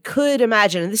that we could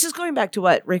imagine, and this is going back to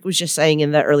what Rick was just saying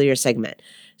in the earlier segment,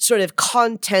 sort of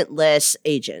contentless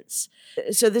agents.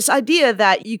 So this idea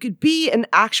that you could be an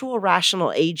actual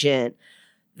rational agent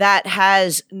that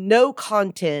has no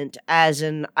content as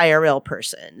an IRL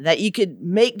person, that you could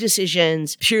make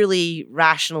decisions purely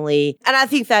rationally. And I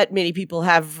think that many people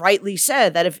have rightly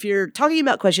said that if you're talking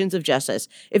about questions of justice,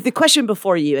 if the question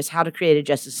before you is how to create a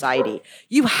just society,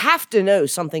 you have to know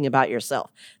something about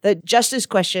yourself. That justice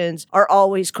questions are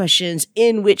always questions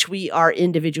in which we are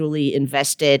individually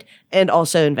invested and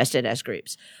also invested as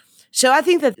groups. So I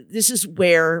think that this is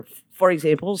where, for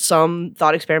example, some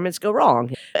thought experiments go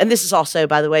wrong. And this is also,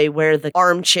 by the way, where the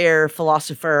armchair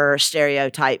philosopher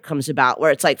stereotype comes about,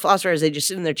 where it's like philosophers, they just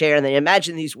sit in their chair and they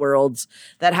imagine these worlds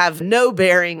that have no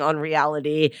bearing on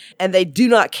reality, and they do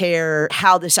not care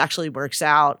how this actually works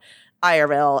out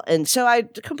IRL. And so I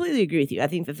completely agree with you. I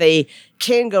think that they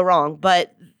can go wrong,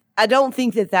 but I don't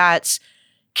think that that's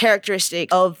characteristic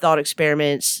of thought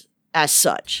experiments as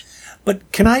such.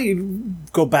 But can I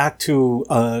go back to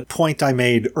a point I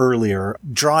made earlier,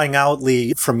 drawing out,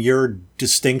 Lee, from your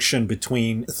distinction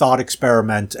between thought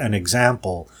experiment and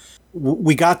example?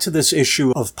 We got to this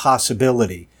issue of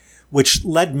possibility, which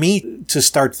led me to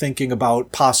start thinking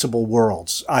about possible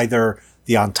worlds, either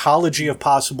the ontology of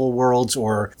possible worlds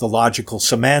or the logical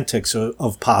semantics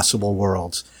of possible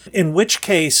worlds. In which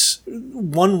case,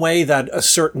 one way that a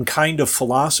certain kind of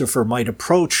philosopher might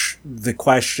approach the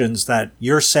questions that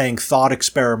you're saying thought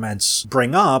experiments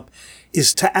bring up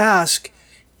is to ask,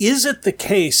 is it the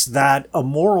case that a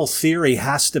moral theory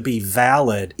has to be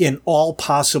valid in all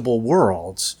possible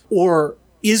worlds? Or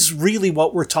is really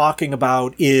what we're talking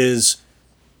about is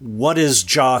what is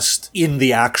just in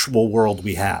the actual world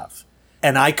we have?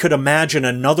 And I could imagine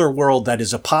another world that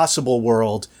is a possible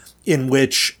world in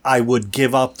which I would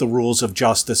give up the rules of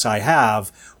justice I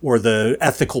have or the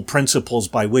ethical principles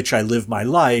by which I live my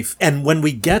life. And when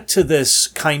we get to this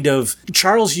kind of,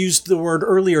 Charles used the word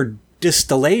earlier,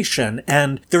 distillation,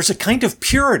 and there's a kind of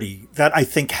purity that I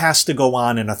think has to go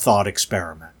on in a thought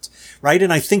experiment, right?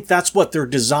 And I think that's what they're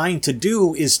designed to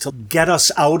do, is to get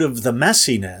us out of the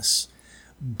messiness.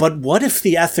 But what if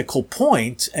the ethical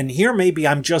point, and here maybe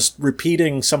I'm just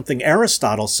repeating something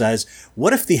Aristotle says,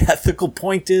 what if the ethical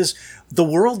point is the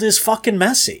world is fucking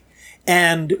messy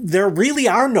and there really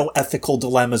are no ethical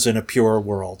dilemmas in a pure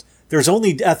world? There's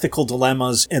only ethical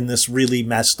dilemmas in this really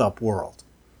messed up world.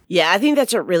 Yeah, I think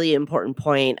that's a really important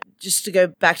point. Just to go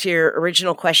back to your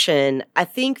original question, I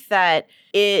think that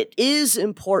it is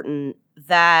important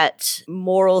that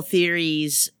moral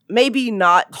theories maybe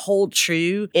not hold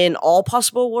true in all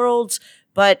possible worlds,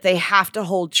 but they have to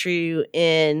hold true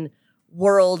in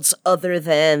worlds other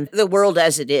than the world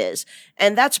as it is.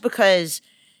 And that's because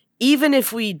even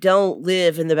if we don't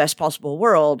live in the best possible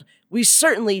world, we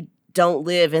certainly don't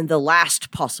live in the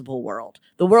last possible world.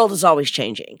 The world is always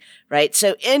changing, right?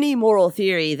 So any moral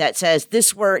theory that says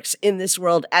this works in this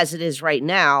world as it is right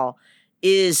now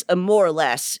is a more or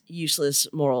less useless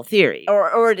moral theory.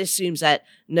 Or it assumes that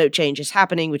no change is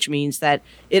happening, which means that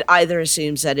it either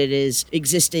assumes that it is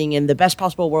existing in the best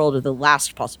possible world or the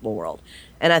last possible world.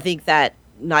 And I think that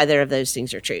neither of those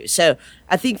things are true. So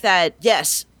I think that,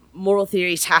 yes, moral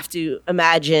theories have to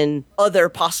imagine other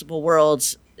possible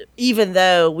worlds, even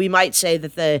though we might say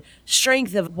that the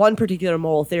strength of one particular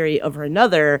moral theory over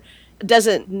another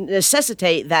doesn't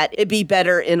necessitate that it be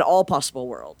better in all possible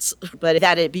worlds, but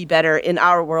that it be better in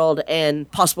our world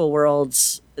and possible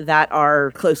worlds that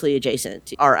are closely adjacent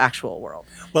to our actual world.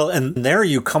 Well, and there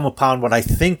you come upon what I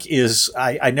think is,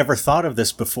 I never thought of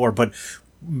this before, but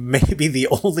maybe the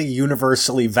only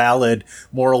universally valid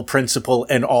moral principle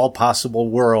in all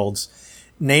possible worlds,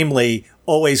 namely,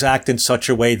 always act in such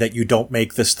a way that you don't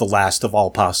make this the last of all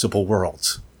possible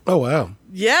worlds. Oh, wow.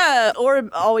 Yeah, or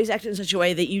always act in such a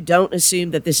way that you don't assume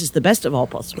that this is the best of all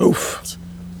possible worlds.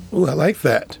 Ooh, I like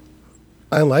that.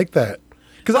 I like that.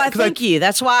 Thank you.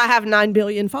 That's why I have 9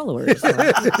 billion followers.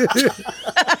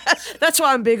 That's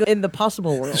why I'm big in the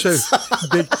possible world. She's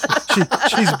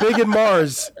big in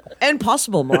Mars. And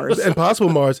possible Mars. And possible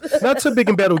Mars. Not so big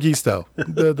in Betelgeuse, though.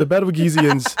 The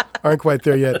Betelgeusians aren't quite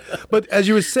there yet. But as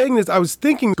you were saying this, I was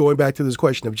thinking, going back to this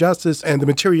question of justice and the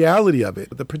materiality of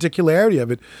it, the particularity of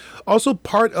it, also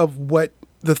part of what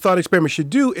the thought experiment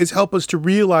should do is help us to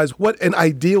realize what an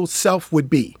ideal self would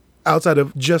be, outside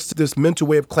of just this mental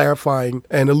way of clarifying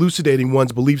and elucidating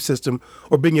one's belief system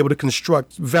or being able to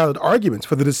construct valid arguments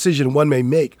for the decision one may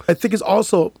make. I think it's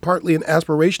also partly an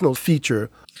aspirational feature.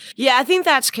 Yeah, I think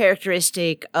that's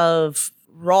characteristic of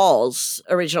Rawls'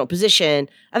 original position.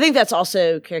 I think that's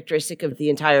also characteristic of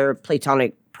the entire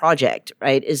Platonic project,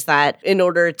 right? Is that in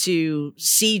order to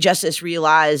see justice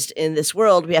realized in this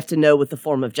world, we have to know what the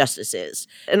form of justice is.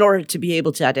 In order to be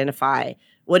able to identify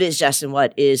what is just and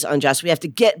what is unjust, we have to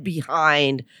get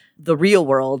behind the real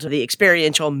world, the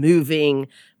experiential, moving,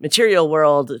 material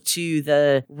world, to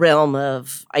the realm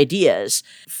of ideas,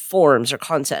 forms, or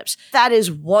concepts. That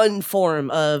is one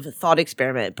form of thought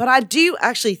experiment. But I do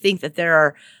actually think that there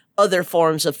are other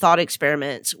forms of thought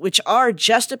experiments which are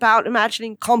just about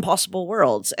imagining compossible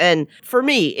worlds. And for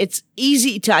me, it's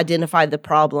easy to identify the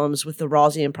problems with the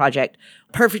Rawlsian project,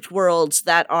 perfect worlds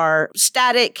that are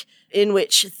static, in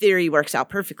which theory works out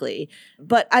perfectly.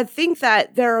 But I think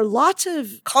that there are lots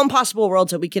of compossible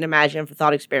worlds that we can imagine for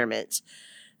thought experiments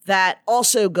that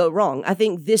also go wrong. I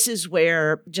think this is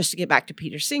where, just to get back to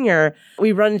Peter Singer,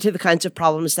 we run into the kinds of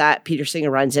problems that Peter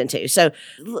Singer runs into. So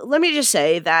let me just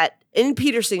say that in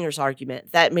Peter Singer's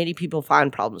argument that many people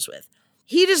find problems with,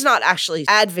 he does not actually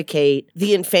advocate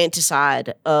the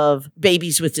infanticide of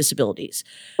babies with disabilities.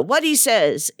 What he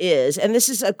says is, and this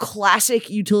is a classic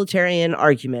utilitarian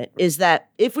argument, is that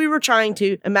if we were trying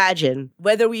to imagine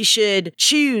whether we should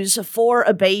choose for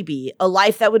a baby a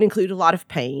life that would include a lot of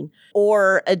pain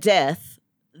or a death,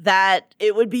 that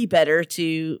it would be better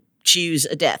to choose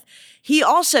a death. He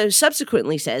also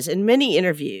subsequently says in many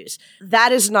interviews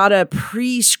that is not a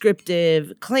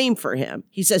prescriptive claim for him.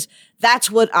 He says, that's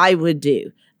what I would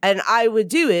do. And I would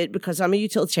do it because I'm a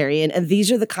utilitarian, and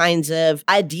these are the kinds of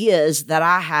ideas that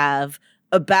I have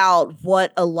about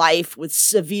what a life with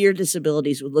severe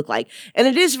disabilities would look like. And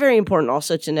it is very important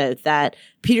also to note that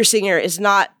Peter Singer is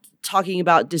not talking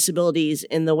about disabilities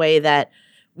in the way that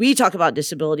we talk about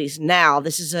disabilities now.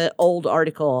 This is an old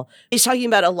article. He's talking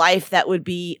about a life that would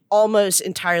be almost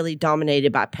entirely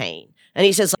dominated by pain. And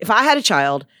he says, if I had a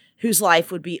child whose life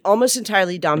would be almost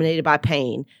entirely dominated by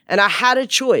pain, and I had a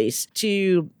choice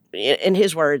to, in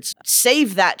his words,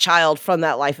 save that child from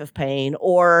that life of pain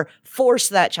or force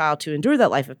that child to endure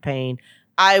that life of pain,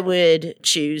 I would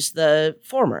choose the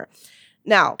former.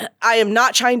 Now, I am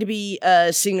not trying to be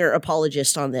a Singer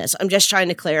apologist on this. I'm just trying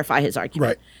to clarify his argument.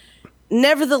 Right.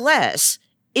 Nevertheless,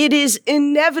 it is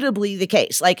inevitably the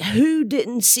case. Like, who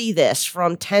didn't see this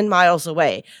from 10 miles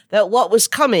away? That what was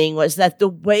coming was that the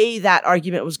way that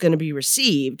argument was going to be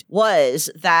received was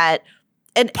that,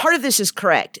 and part of this is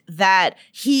correct, that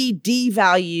he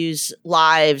devalues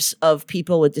lives of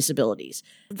people with disabilities.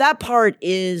 That part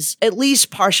is at least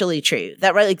partially true.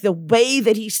 That, right, like the way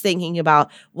that he's thinking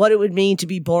about what it would mean to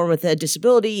be born with a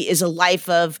disability is a life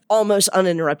of almost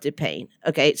uninterrupted pain.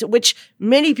 Okay, so which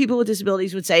many people with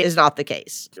disabilities would say is not the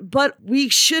case. But we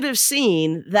should have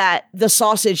seen that the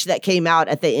sausage that came out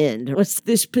at the end was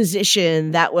this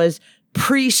position that was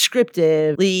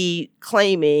prescriptively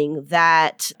claiming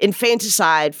that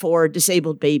infanticide for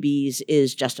disabled babies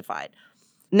is justified.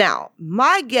 Now,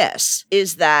 my guess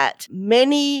is that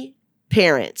many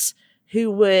parents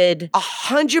who would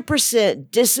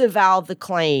 100% disavow the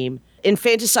claim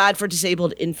infanticide for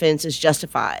disabled infants is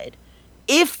justified,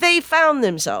 if they found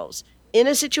themselves in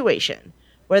a situation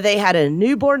where they had a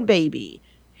newborn baby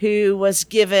who was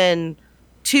given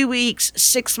 2 weeks,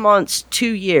 6 months, 2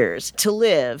 years to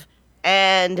live,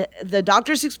 And the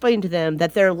doctors explained to them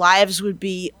that their lives would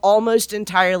be almost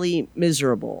entirely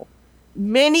miserable.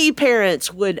 Many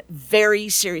parents would very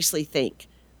seriously think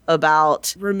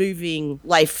about removing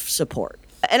life support.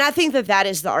 And I think that that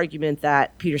is the argument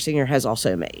that Peter Singer has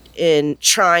also made in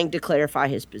trying to clarify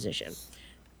his position.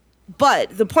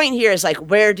 But the point here is, like,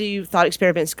 where do thought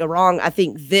experiments go wrong? I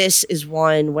think this is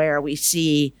one where we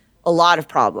see a lot of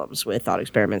problems with thought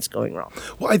experiments going wrong.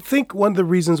 Well, I think one of the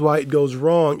reasons why it goes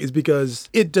wrong is because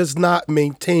it does not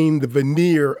maintain the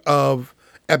veneer of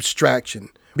abstraction.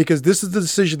 Because this is the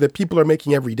decision that people are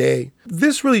making every day.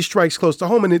 This really strikes close to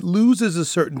home, and it loses a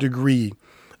certain degree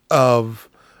of,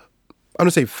 I'm going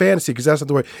to say fantasy, because that's not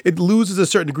the word. It loses a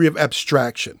certain degree of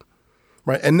abstraction.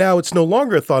 Right. And now it's no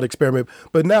longer a thought experiment,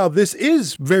 but now this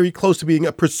is very close to being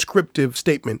a prescriptive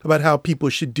statement about how people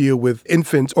should deal with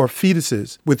infants or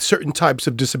fetuses with certain types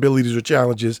of disabilities or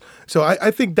challenges. So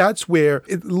I think that's where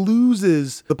it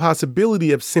loses the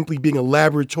possibility of simply being a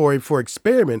laboratory for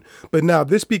experiment. But now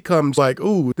this becomes like,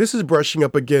 ooh, this is brushing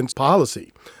up against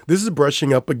policy. This is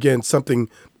brushing up against something,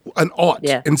 an ought,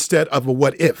 instead of a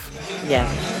what if. Yeah.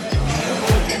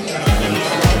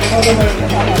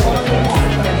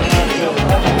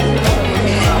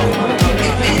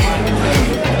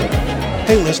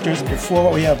 Hey listeners,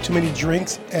 before we have too many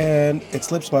drinks and it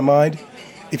slips my mind,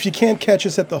 if you can't catch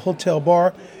us at the Hotel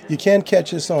Bar, you can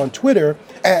catch us on Twitter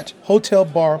at Hotel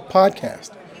Bar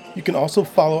Podcast. You can also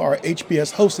follow our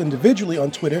HBS hosts individually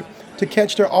on Twitter to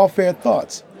catch their off-air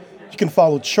thoughts. You can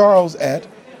follow Charles at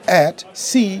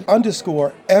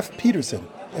C_F Peterson.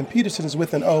 And Peterson is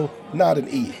with an O, not an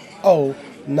E. O,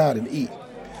 not an E.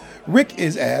 Rick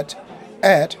is at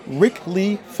Rick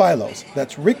Lee Philos.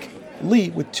 That's Rick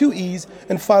Lee with 2 E's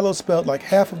and Philo spelled like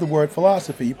half of the word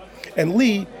philosophy. And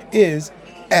Lee is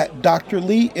at Dr.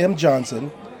 Lee M.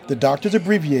 Johnson. The doctor's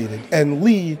abbreviated, and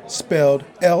Lee spelled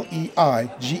Leigh.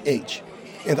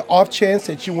 In the off chance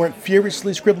that you weren't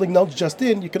furiously scribbling notes just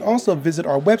then, you can also visit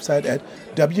our website at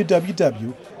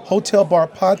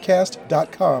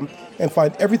www.hotelbarpodcast.com and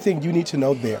find everything you need to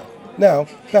know there. Now,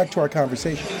 back to our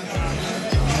conversation.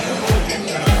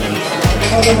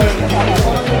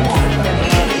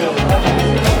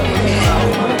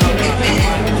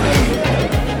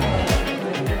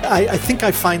 I think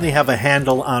I finally have a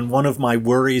handle on one of my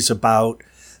worries about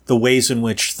the ways in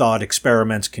which thought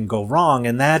experiments can go wrong,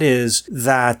 and that is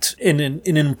that in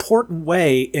an important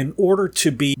way, in order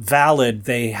to be valid,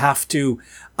 they have to,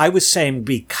 I was saying,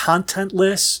 be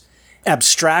contentless.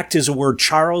 Abstract is a word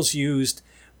Charles used,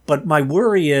 but my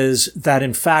worry is that,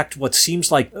 in fact, what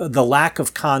seems like the lack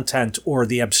of content or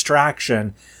the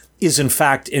abstraction is, in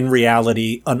fact, in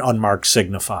reality, an unmarked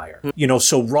signifier. You know,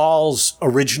 so Rawls'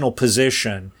 original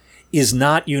position is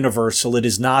not universal, it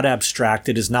is not abstract,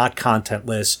 it is not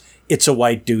contentless, it's a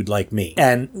white dude like me.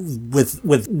 And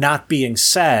with not being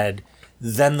said,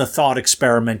 then the thought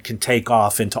experiment can take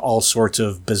off into all sorts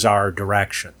of bizarre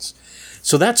directions.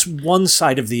 So that's one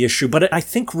side of the issue. But I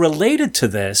think related to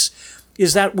this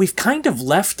is that we've kind of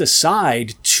left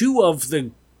aside two of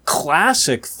the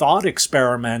classic thought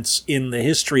experiments in the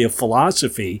history of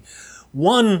philosophy.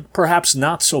 One, perhaps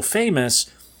not so famous,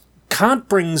 Kant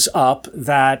brings up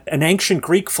that an ancient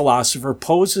Greek philosopher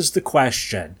poses the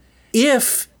question,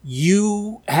 if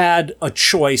you had a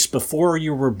choice before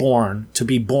you were born to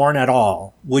be born at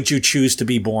all, would you choose to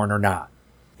be born or not?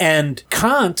 And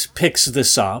Kant picks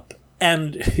this up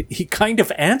and he kind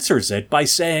of answers it by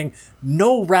saying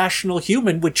no rational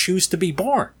human would choose to be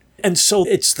born. And so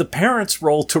it's the parents'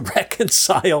 role to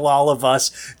reconcile all of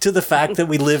us to the fact that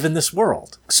we live in this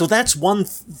world. So that's one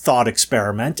thought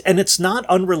experiment, and it's not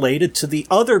unrelated to the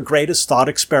other greatest thought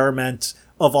experiment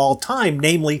of all time,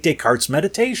 namely Descartes'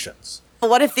 Meditations.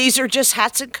 What if these are just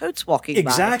hats and coats walking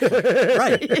exactly. by? Exactly.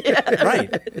 Right.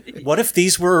 Right. What if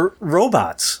these were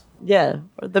robots? Yeah.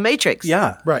 Or the Matrix.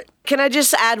 Yeah. Right. Can I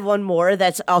just add one more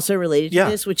that's also related to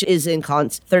this, which is in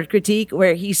Kant's Third Critique,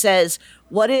 where he says,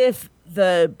 what if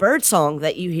the bird song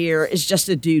that you hear is just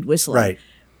a dude whistling? Right.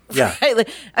 Yeah. Right?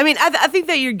 I mean, I think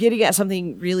that you're getting at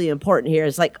something really important here.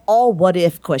 It's like all what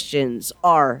if questions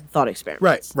are thought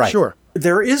experiments. Right. Right. Sure.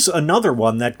 There is another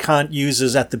one that Kant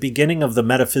uses at the beginning of the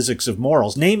Metaphysics of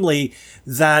Morals, namely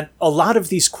that a lot of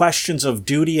these questions of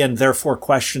duty and therefore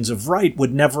questions of right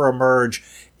would never emerge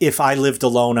if I lived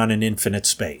alone on an infinite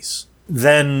space.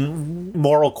 Then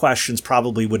moral questions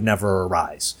probably would never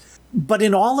arise. But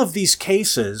in all of these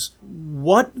cases,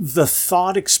 what the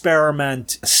thought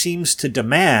experiment seems to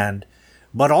demand,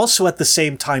 but also at the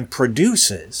same time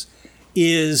produces,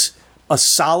 is a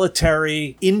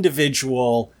solitary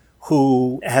individual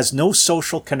who has no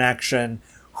social connection,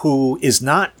 who is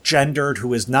not gendered,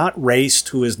 who is not raced,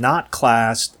 who is not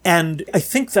classed. And I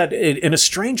think that in a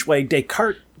strange way,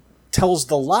 Descartes tells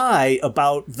the lie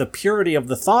about the purity of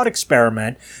the thought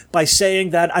experiment by saying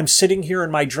that I'm sitting here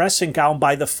in my dressing gown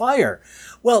by the fire.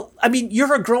 Well, I mean,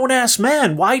 you're a grown-ass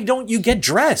man. Why don't you get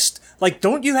dressed? Like,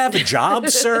 don't you have a job,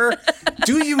 sir?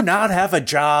 Do you not have a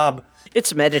job?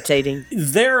 It's meditating.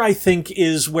 There, I think,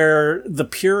 is where the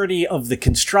purity of the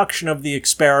construction of the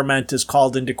experiment is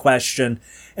called into question,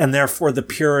 and therefore the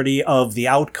purity of the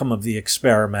outcome of the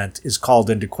experiment is called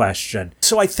into question.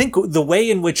 So I think the way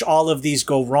in which all of these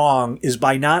go wrong is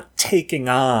by not taking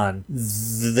on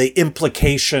the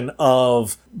implication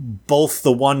of both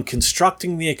the one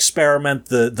constructing the experiment,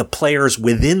 the players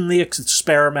within the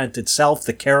experiment itself,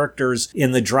 the characters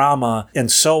in the drama, and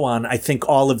so on. I think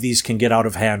all of these can get out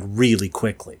of hand really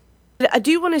quickly. I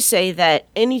do want to say that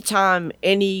anytime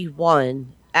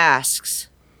anyone asks,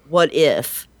 what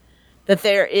if, that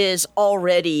there is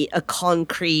already a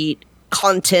concrete,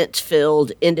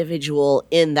 content-filled individual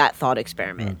in that thought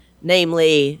experiment,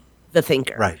 namely the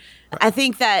thinker. Right. I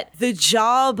think that the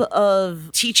job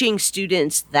of teaching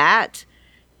students that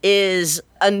is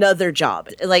another job,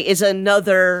 like is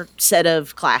another set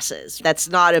of classes that's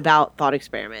not about thought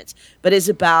experiments, but is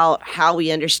about how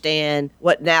we understand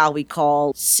what now we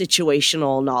call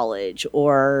situational knowledge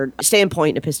or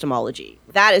standpoint epistemology.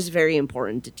 That is very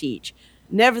important to teach.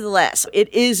 Nevertheless,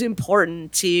 it is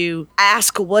important to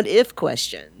ask what-if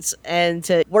questions and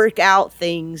to work out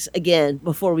things, again,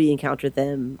 before we encounter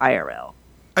them IRL.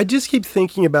 I just keep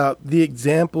thinking about the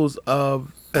examples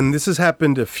of, and this has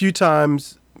happened a few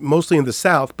times, mostly in the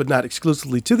South, but not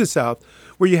exclusively to the South,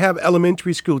 where you have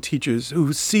elementary school teachers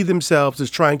who see themselves as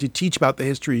trying to teach about the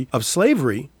history of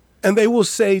slavery, and they will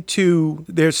say to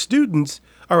their students,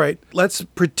 all right, let's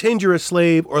pretend you're a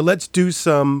slave, or let's do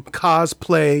some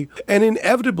cosplay. And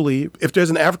inevitably, if there's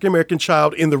an African-American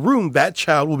child in the room, that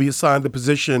child will be assigned the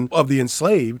position of the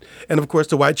enslaved. And of course,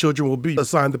 the white children will be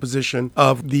assigned the position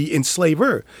of the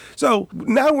enslaver. So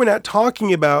now we're not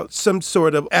talking about some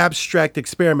sort of abstract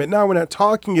experiment. Now we're not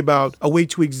talking about a way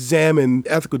to examine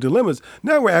ethical dilemmas.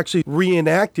 Now we're actually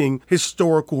reenacting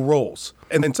historical roles,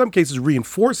 and in some cases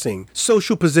reinforcing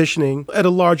social positioning at a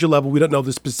larger level. We don't know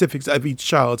the specifics of each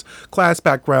child's class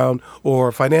background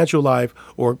or financial life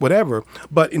or whatever,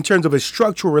 but in terms of a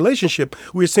structural relationship,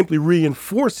 we're simply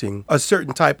reinforcing a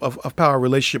certain type of power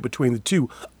relationship between the two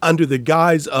under the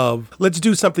guise of, let's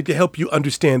do something to help you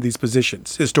understand these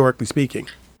positions, historically speaking.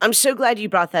 I'm so glad you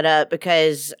brought that up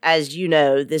because, as you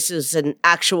know, this is an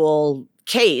actual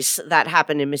case that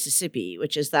happened in Mississippi,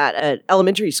 which is that an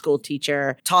elementary school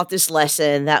teacher taught this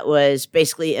lesson that was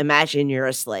basically imagine you're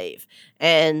a slave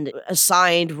and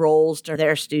assigned roles to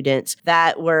their students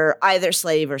that were either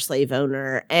slave or slave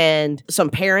owner. And some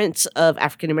parents of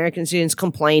African-American students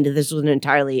complained that this was an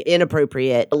entirely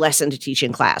inappropriate lesson to teach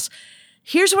in class.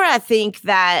 Here's where I think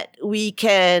that we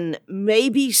can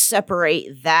maybe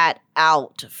separate that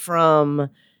out from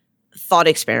thought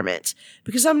experiments,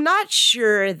 because I'm not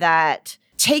sure that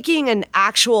taking an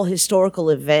actual historical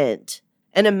event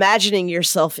and imagining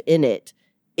yourself in it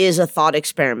is a thought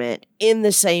experiment in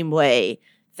the same way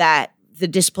that the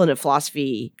discipline of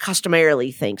philosophy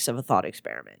customarily thinks of a thought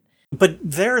experiment. But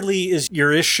there, Lee, is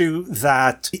your issue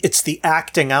that it's the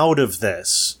acting out of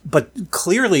this. But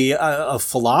clearly, a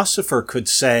philosopher could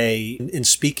say, in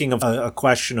speaking of a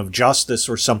question of justice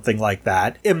or something like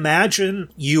that,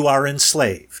 imagine you are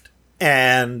enslaved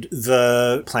and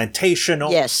the plantation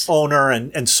owner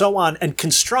and so on, and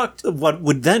construct what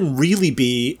would then really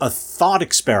be a thought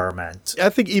experiment. I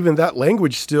think even that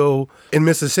language still, in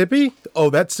Mississippi,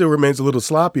 that still remains a little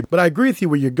sloppy. But I agree with you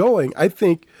where you're going. I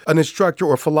think an instructor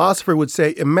or philosopher would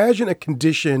say, imagine a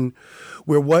condition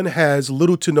where one has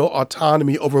little to no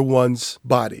autonomy over one's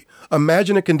body.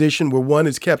 Imagine a condition where one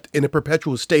is kept in a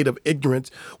perpetual state of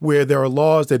ignorance, where there are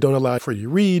laws that don't allow for you to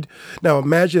read. Now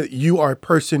imagine that you are a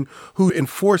person who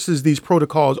enforces these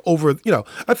protocols over,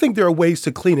 I think there are ways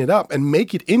to clean it up and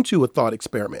make it into a thought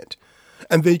experiment.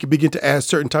 And then you can begin to ask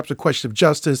certain types of questions of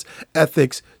justice,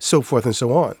 ethics, so forth and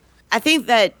so on. I think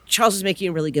that Charles is making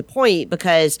a really good point,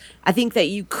 because I think that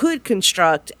you could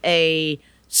construct a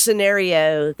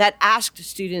scenario that asked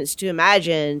students to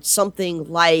imagine something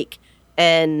like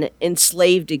an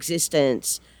enslaved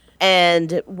existence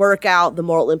and work out the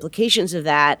moral implications of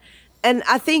that. And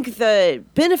I think the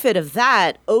benefit of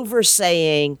that over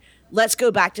saying, let's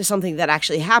go back to something that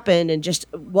actually happened and just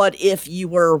what if you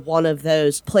were one of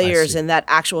those players in that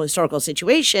actual historical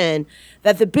situation,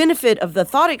 that the benefit of the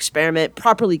thought experiment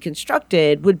properly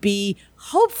constructed would be,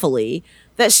 hopefully,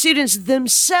 that students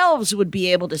themselves would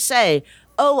be able to say,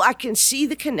 oh, I can see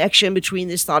the connection between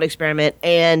this thought experiment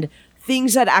and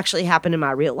things that actually happen in my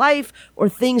real life or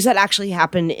things that actually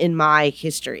happen in my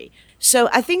history. So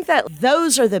I think that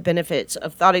those are the benefits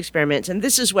of thought experiments. And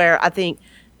this is where I think,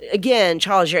 again,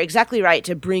 Charles, you're exactly right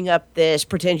to bring up this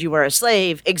pretend you were a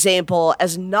slave example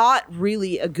as not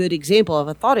really a good example of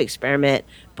a thought experiment,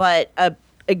 but a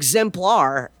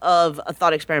exemplar of a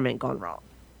thought experiment gone wrong.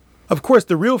 Of course,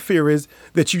 the real fear is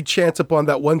that you chance upon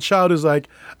that one child who's like,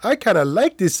 I kind of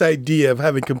like this idea of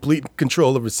having complete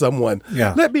control over someone.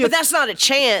 Yeah. But that's not a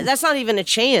chance. That's not even a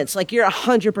chance. Like, you're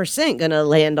 100% going to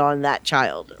land on that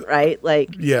child, right?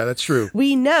 Like, yeah, that's true.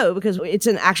 We know because it's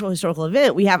an actual historical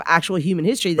event. We have actual human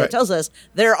history that tells us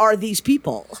there are these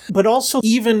people. But also,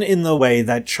 even in the way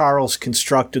that Charles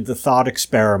constructed the thought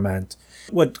experiment,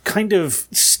 what kind of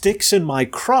sticks in my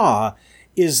craw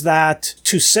is that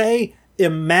to say,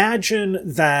 imagine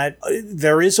that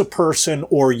there is a person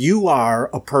or you are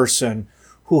a person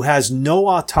who has no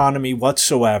autonomy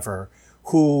whatsoever,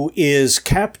 who is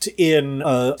kept in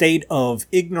a state of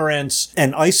ignorance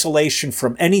and isolation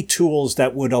from any tools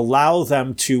that would allow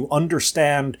them to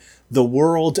understand the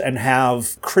world and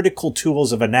have critical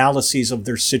tools of analyses of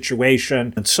their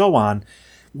situation and so on,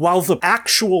 while the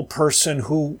actual person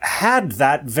who had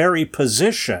that very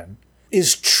position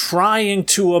is trying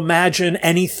to imagine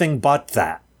anything but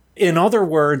that. In other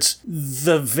words,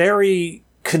 the very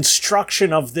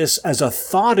construction of this as a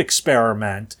thought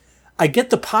experiment, I get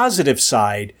the positive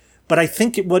side, but I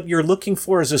think what you're looking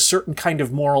for is a certain kind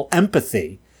of moral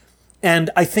empathy. And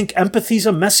I think empathy's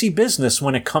a messy business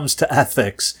when it comes to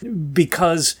ethics,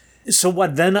 because so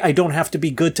what, then I don't have to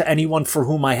be good to anyone for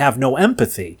whom I have no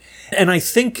empathy. And I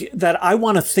think that I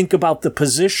want to think about the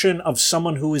position of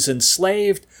someone who is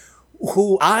enslaved,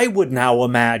 who I would now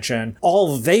imagine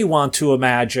all they want to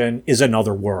imagine is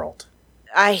another world.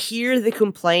 I hear the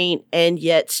complaint, and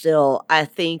yet still, I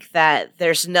think that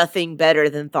there's nothing better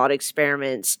than thought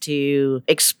experiments to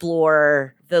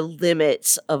explore the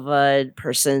limits of a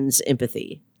person's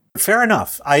empathy. Fair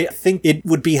enough. I think it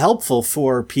would be helpful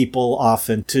for people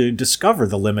often to discover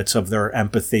the limits of their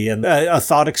empathy, and a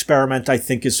thought experiment, I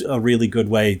think, is a really good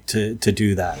way to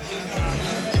do that.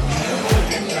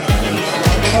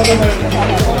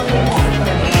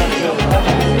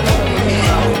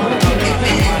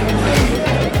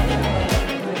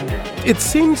 It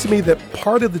seems to me that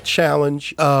part of the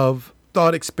challenge of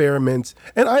thought experiments,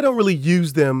 and I don't really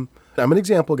use them, I'm an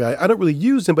example guy, I don't really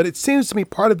use them, but it seems to me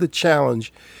part of the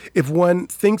challenge, if one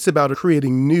thinks about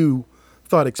creating new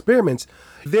thought experiments,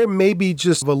 there may be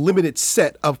just a limited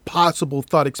set of possible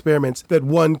thought experiments that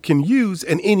one can use,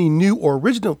 and any new or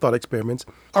original thought experiments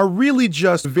are really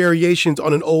just variations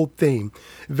on an old theme.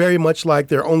 Very much like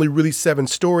there are only really 7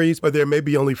 stories, or there may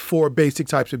be only 4 basic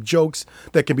types of jokes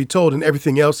that can be told, and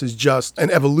everything else is just an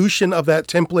evolution of that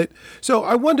template. So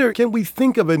I wonder, can we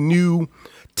think of a new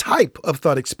type of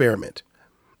thought experiment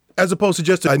as opposed to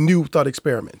just a new thought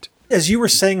experiment? As you were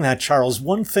saying that, Charles,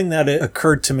 one thing that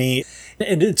occurred to me,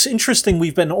 and it's interesting,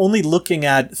 we've been only looking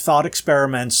at thought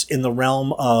experiments in the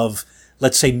realm of,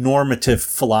 let's say, normative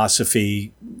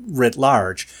philosophy writ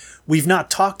large. We've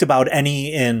not talked about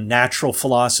any in natural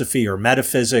philosophy or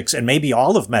metaphysics, and maybe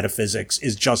all of metaphysics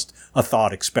is just a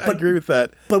thought experiment. I agree with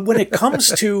that. But when it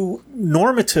comes to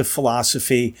normative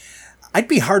philosophy, I'd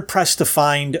be hard-pressed to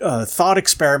find a thought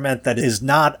experiment that is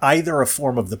not either a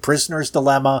form of the prisoner's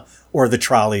dilemma or the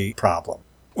trolley problem.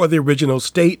 Or the original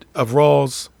state of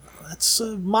Rawls. That's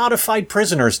a modified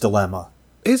prisoner's dilemma.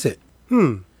 Is it?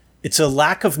 It's a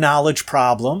lack of knowledge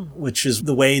problem, which is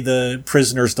the way the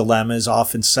prisoner's dilemma is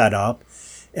often set up.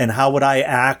 And how would I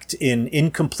act in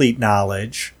incomplete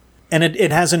knowledge? And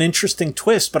it has an interesting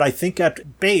twist, but I think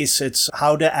at base, it's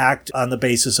how to act on the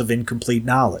basis of incomplete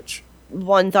knowledge.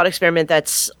 One thought experiment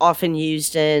that's often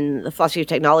used in the philosophy of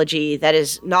technology that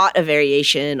is not a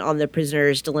variation on the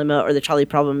prisoner's dilemma or the trolley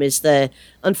problem is the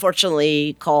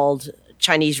unfortunately called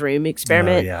Chinese room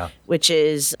experiment, which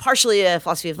is partially a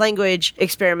philosophy of language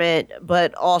experiment,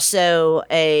 but also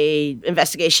a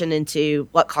investigation into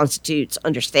what constitutes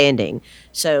understanding.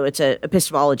 So it's an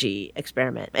epistemology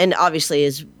experiment, and obviously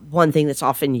is one thing that's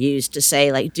often used to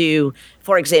say, like, do,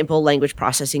 for example, language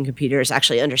processing computers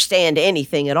actually understand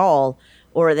anything at all,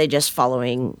 or are they just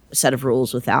following a set of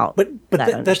rules without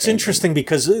that's interesting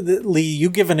because, Lee, you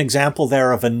give an example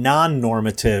there of a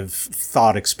non-normative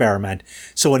thought experiment.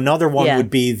 So another one would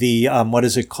be the, what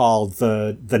is it called?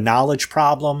 The knowledge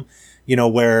problem, you know,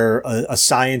 where a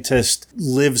scientist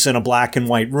lives in a black and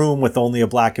white room with only a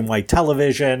black and white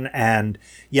television and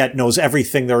yet knows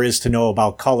everything there is to know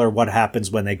about color, what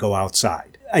happens when they go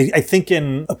outside. I think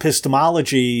in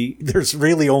epistemology, there's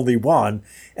really only one,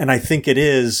 and I think it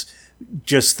is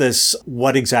just this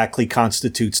what exactly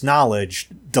constitutes knowledge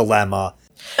dilemma.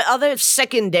 Although it's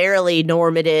secondarily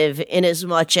normative in as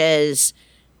much as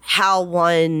how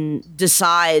one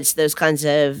decides those kinds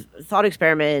of thought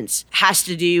experiments has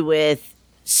to do with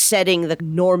setting the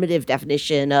normative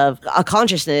definition of a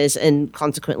consciousness and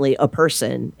consequently a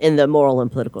person in the moral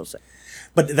and political sense.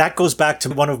 But that goes back to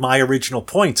one of my original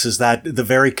points, is that the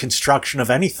very construction of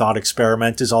any thought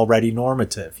experiment is already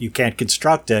normative. You can't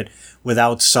construct it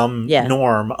without some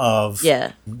norm of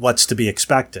what's to be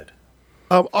expected.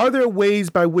 Are there ways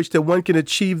by which that one can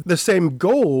achieve the same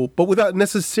goal, but without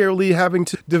necessarily having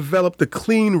to develop the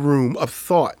clean room of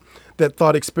thought that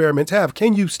thought experiments have?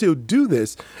 Can you still do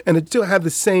this and still have the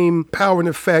same power and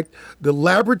effect, the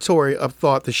laboratory of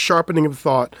thought, the sharpening of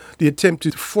thought, the attempt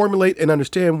to formulate and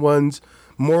understand one's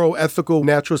moral, ethical,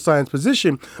 natural science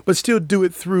position, but still do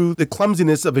it through the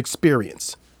clumsiness of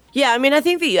experience? Yeah, I mean, I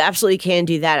think that you absolutely can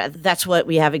do that. That's what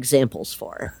we have examples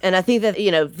for. And I think that,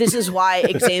 this is why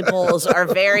examples are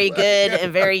very good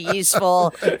and very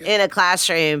useful in a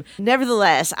classroom.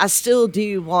 Nevertheless, I still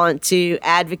do want to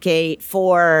advocate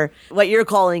for what you're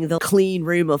calling the clean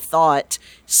room of thought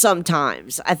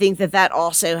sometimes. I think that that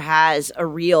also has a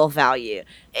real value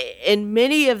in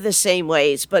many of the same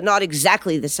ways, but not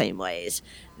exactly the same ways,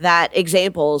 that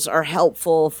examples are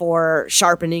helpful for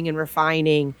sharpening and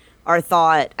refining our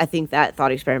thought. I think that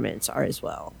thought experiments are as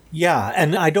well. Yeah,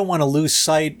 and I don't want to lose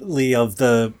sight, Lee, of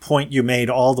the point you made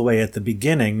all the way at the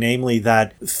beginning, namely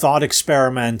that thought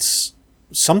experiments,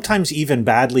 sometimes even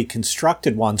badly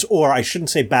constructed ones, or I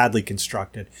shouldn't say badly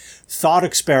constructed, thought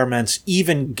experiments,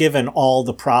 even given all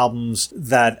the problems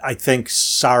that I think,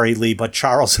 sorry, Lee, but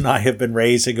Charles and I have been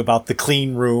raising about the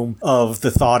clean room of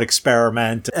the thought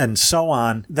experiment and so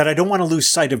on, that I don't want to lose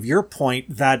sight of your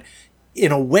point that,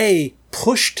 in a way,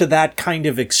 pushed to that kind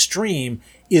of extreme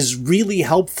is really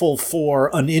helpful for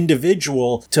an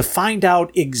individual to find out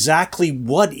exactly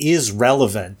what is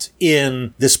relevant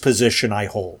in this position I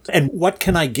hold. And what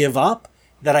can I give up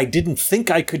that I didn't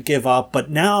think I could give up, but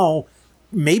now,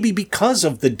 maybe because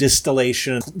of the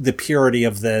distillation, the purity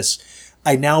of this,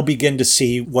 I now begin to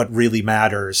see what really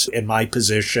matters in my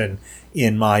position,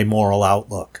 in my moral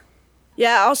outlook.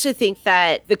 Yeah, I also think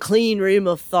that the clean room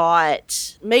of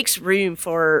thought makes room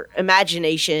for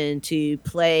imagination to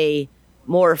play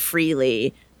more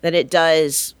freely than it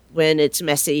does when it's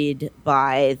messied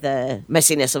by the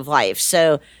messiness of life.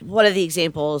 So one of the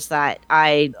examples that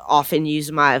I often use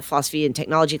in my philosophy and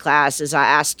technology class is I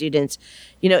ask students,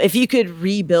 if you could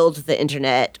rebuild the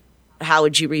internet, how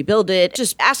would you rebuild it?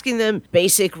 Just asking them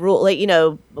basic rule,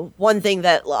 one thing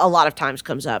that a lot of times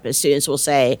comes up is students will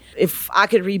say, if I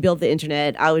could rebuild the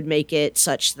internet, I would make it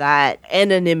such that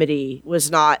anonymity was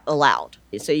not allowed.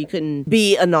 So you couldn't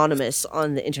be anonymous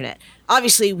on the internet.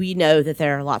 Obviously, we know that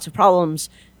there are lots of problems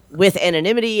with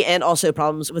anonymity and also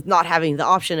problems with not having the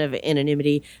option of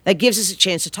anonymity. That gives us a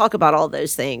chance to talk about all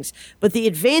those things. But the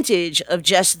advantage of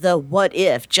just the what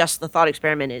if, just the thought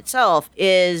experiment itself,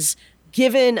 is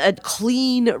given a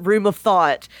clean room of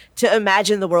thought to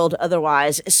imagine the world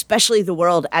otherwise, especially the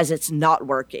world as it's not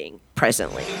working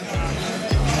presently.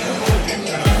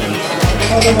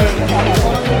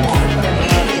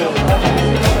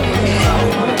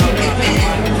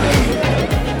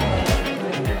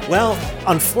 Well,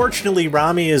 unfortunately,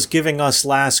 Rami is giving us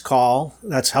last call.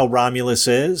 That's how Romulus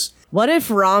is. What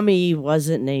if Rami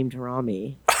wasn't named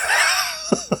Rami?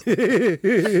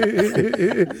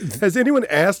 Has anyone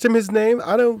asked him his name?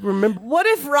 I don't remember. What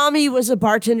if Rami was a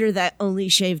bartender that only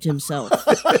shaved himself?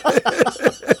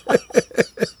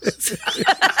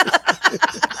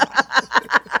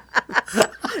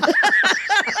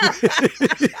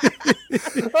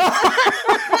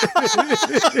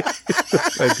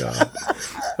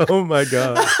 Oh my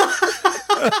God.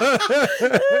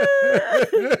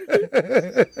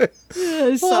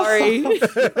 Sorry.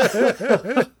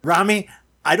 Rami,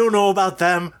 I don't know about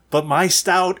them, but my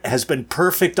stout has been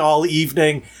perfect all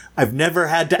evening. I've never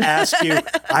had to ask you.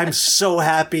 I'm so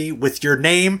happy with your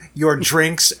name, your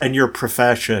drinks, and your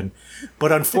profession.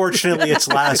 But unfortunately, it's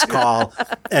last call,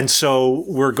 and so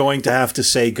we're going to have to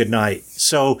say goodnight.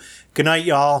 So, good night,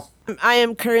 y'all. I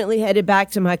am currently headed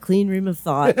back to my clean room of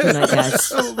thought, and I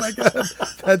guess. Oh my God.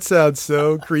 That sounds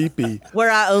so creepy.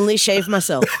 Where I only shave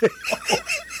myself.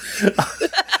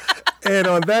 And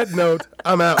on that note,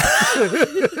 I'm out.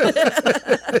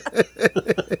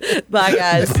 Bye,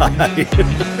 guys.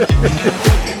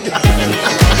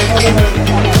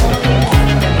 Bye.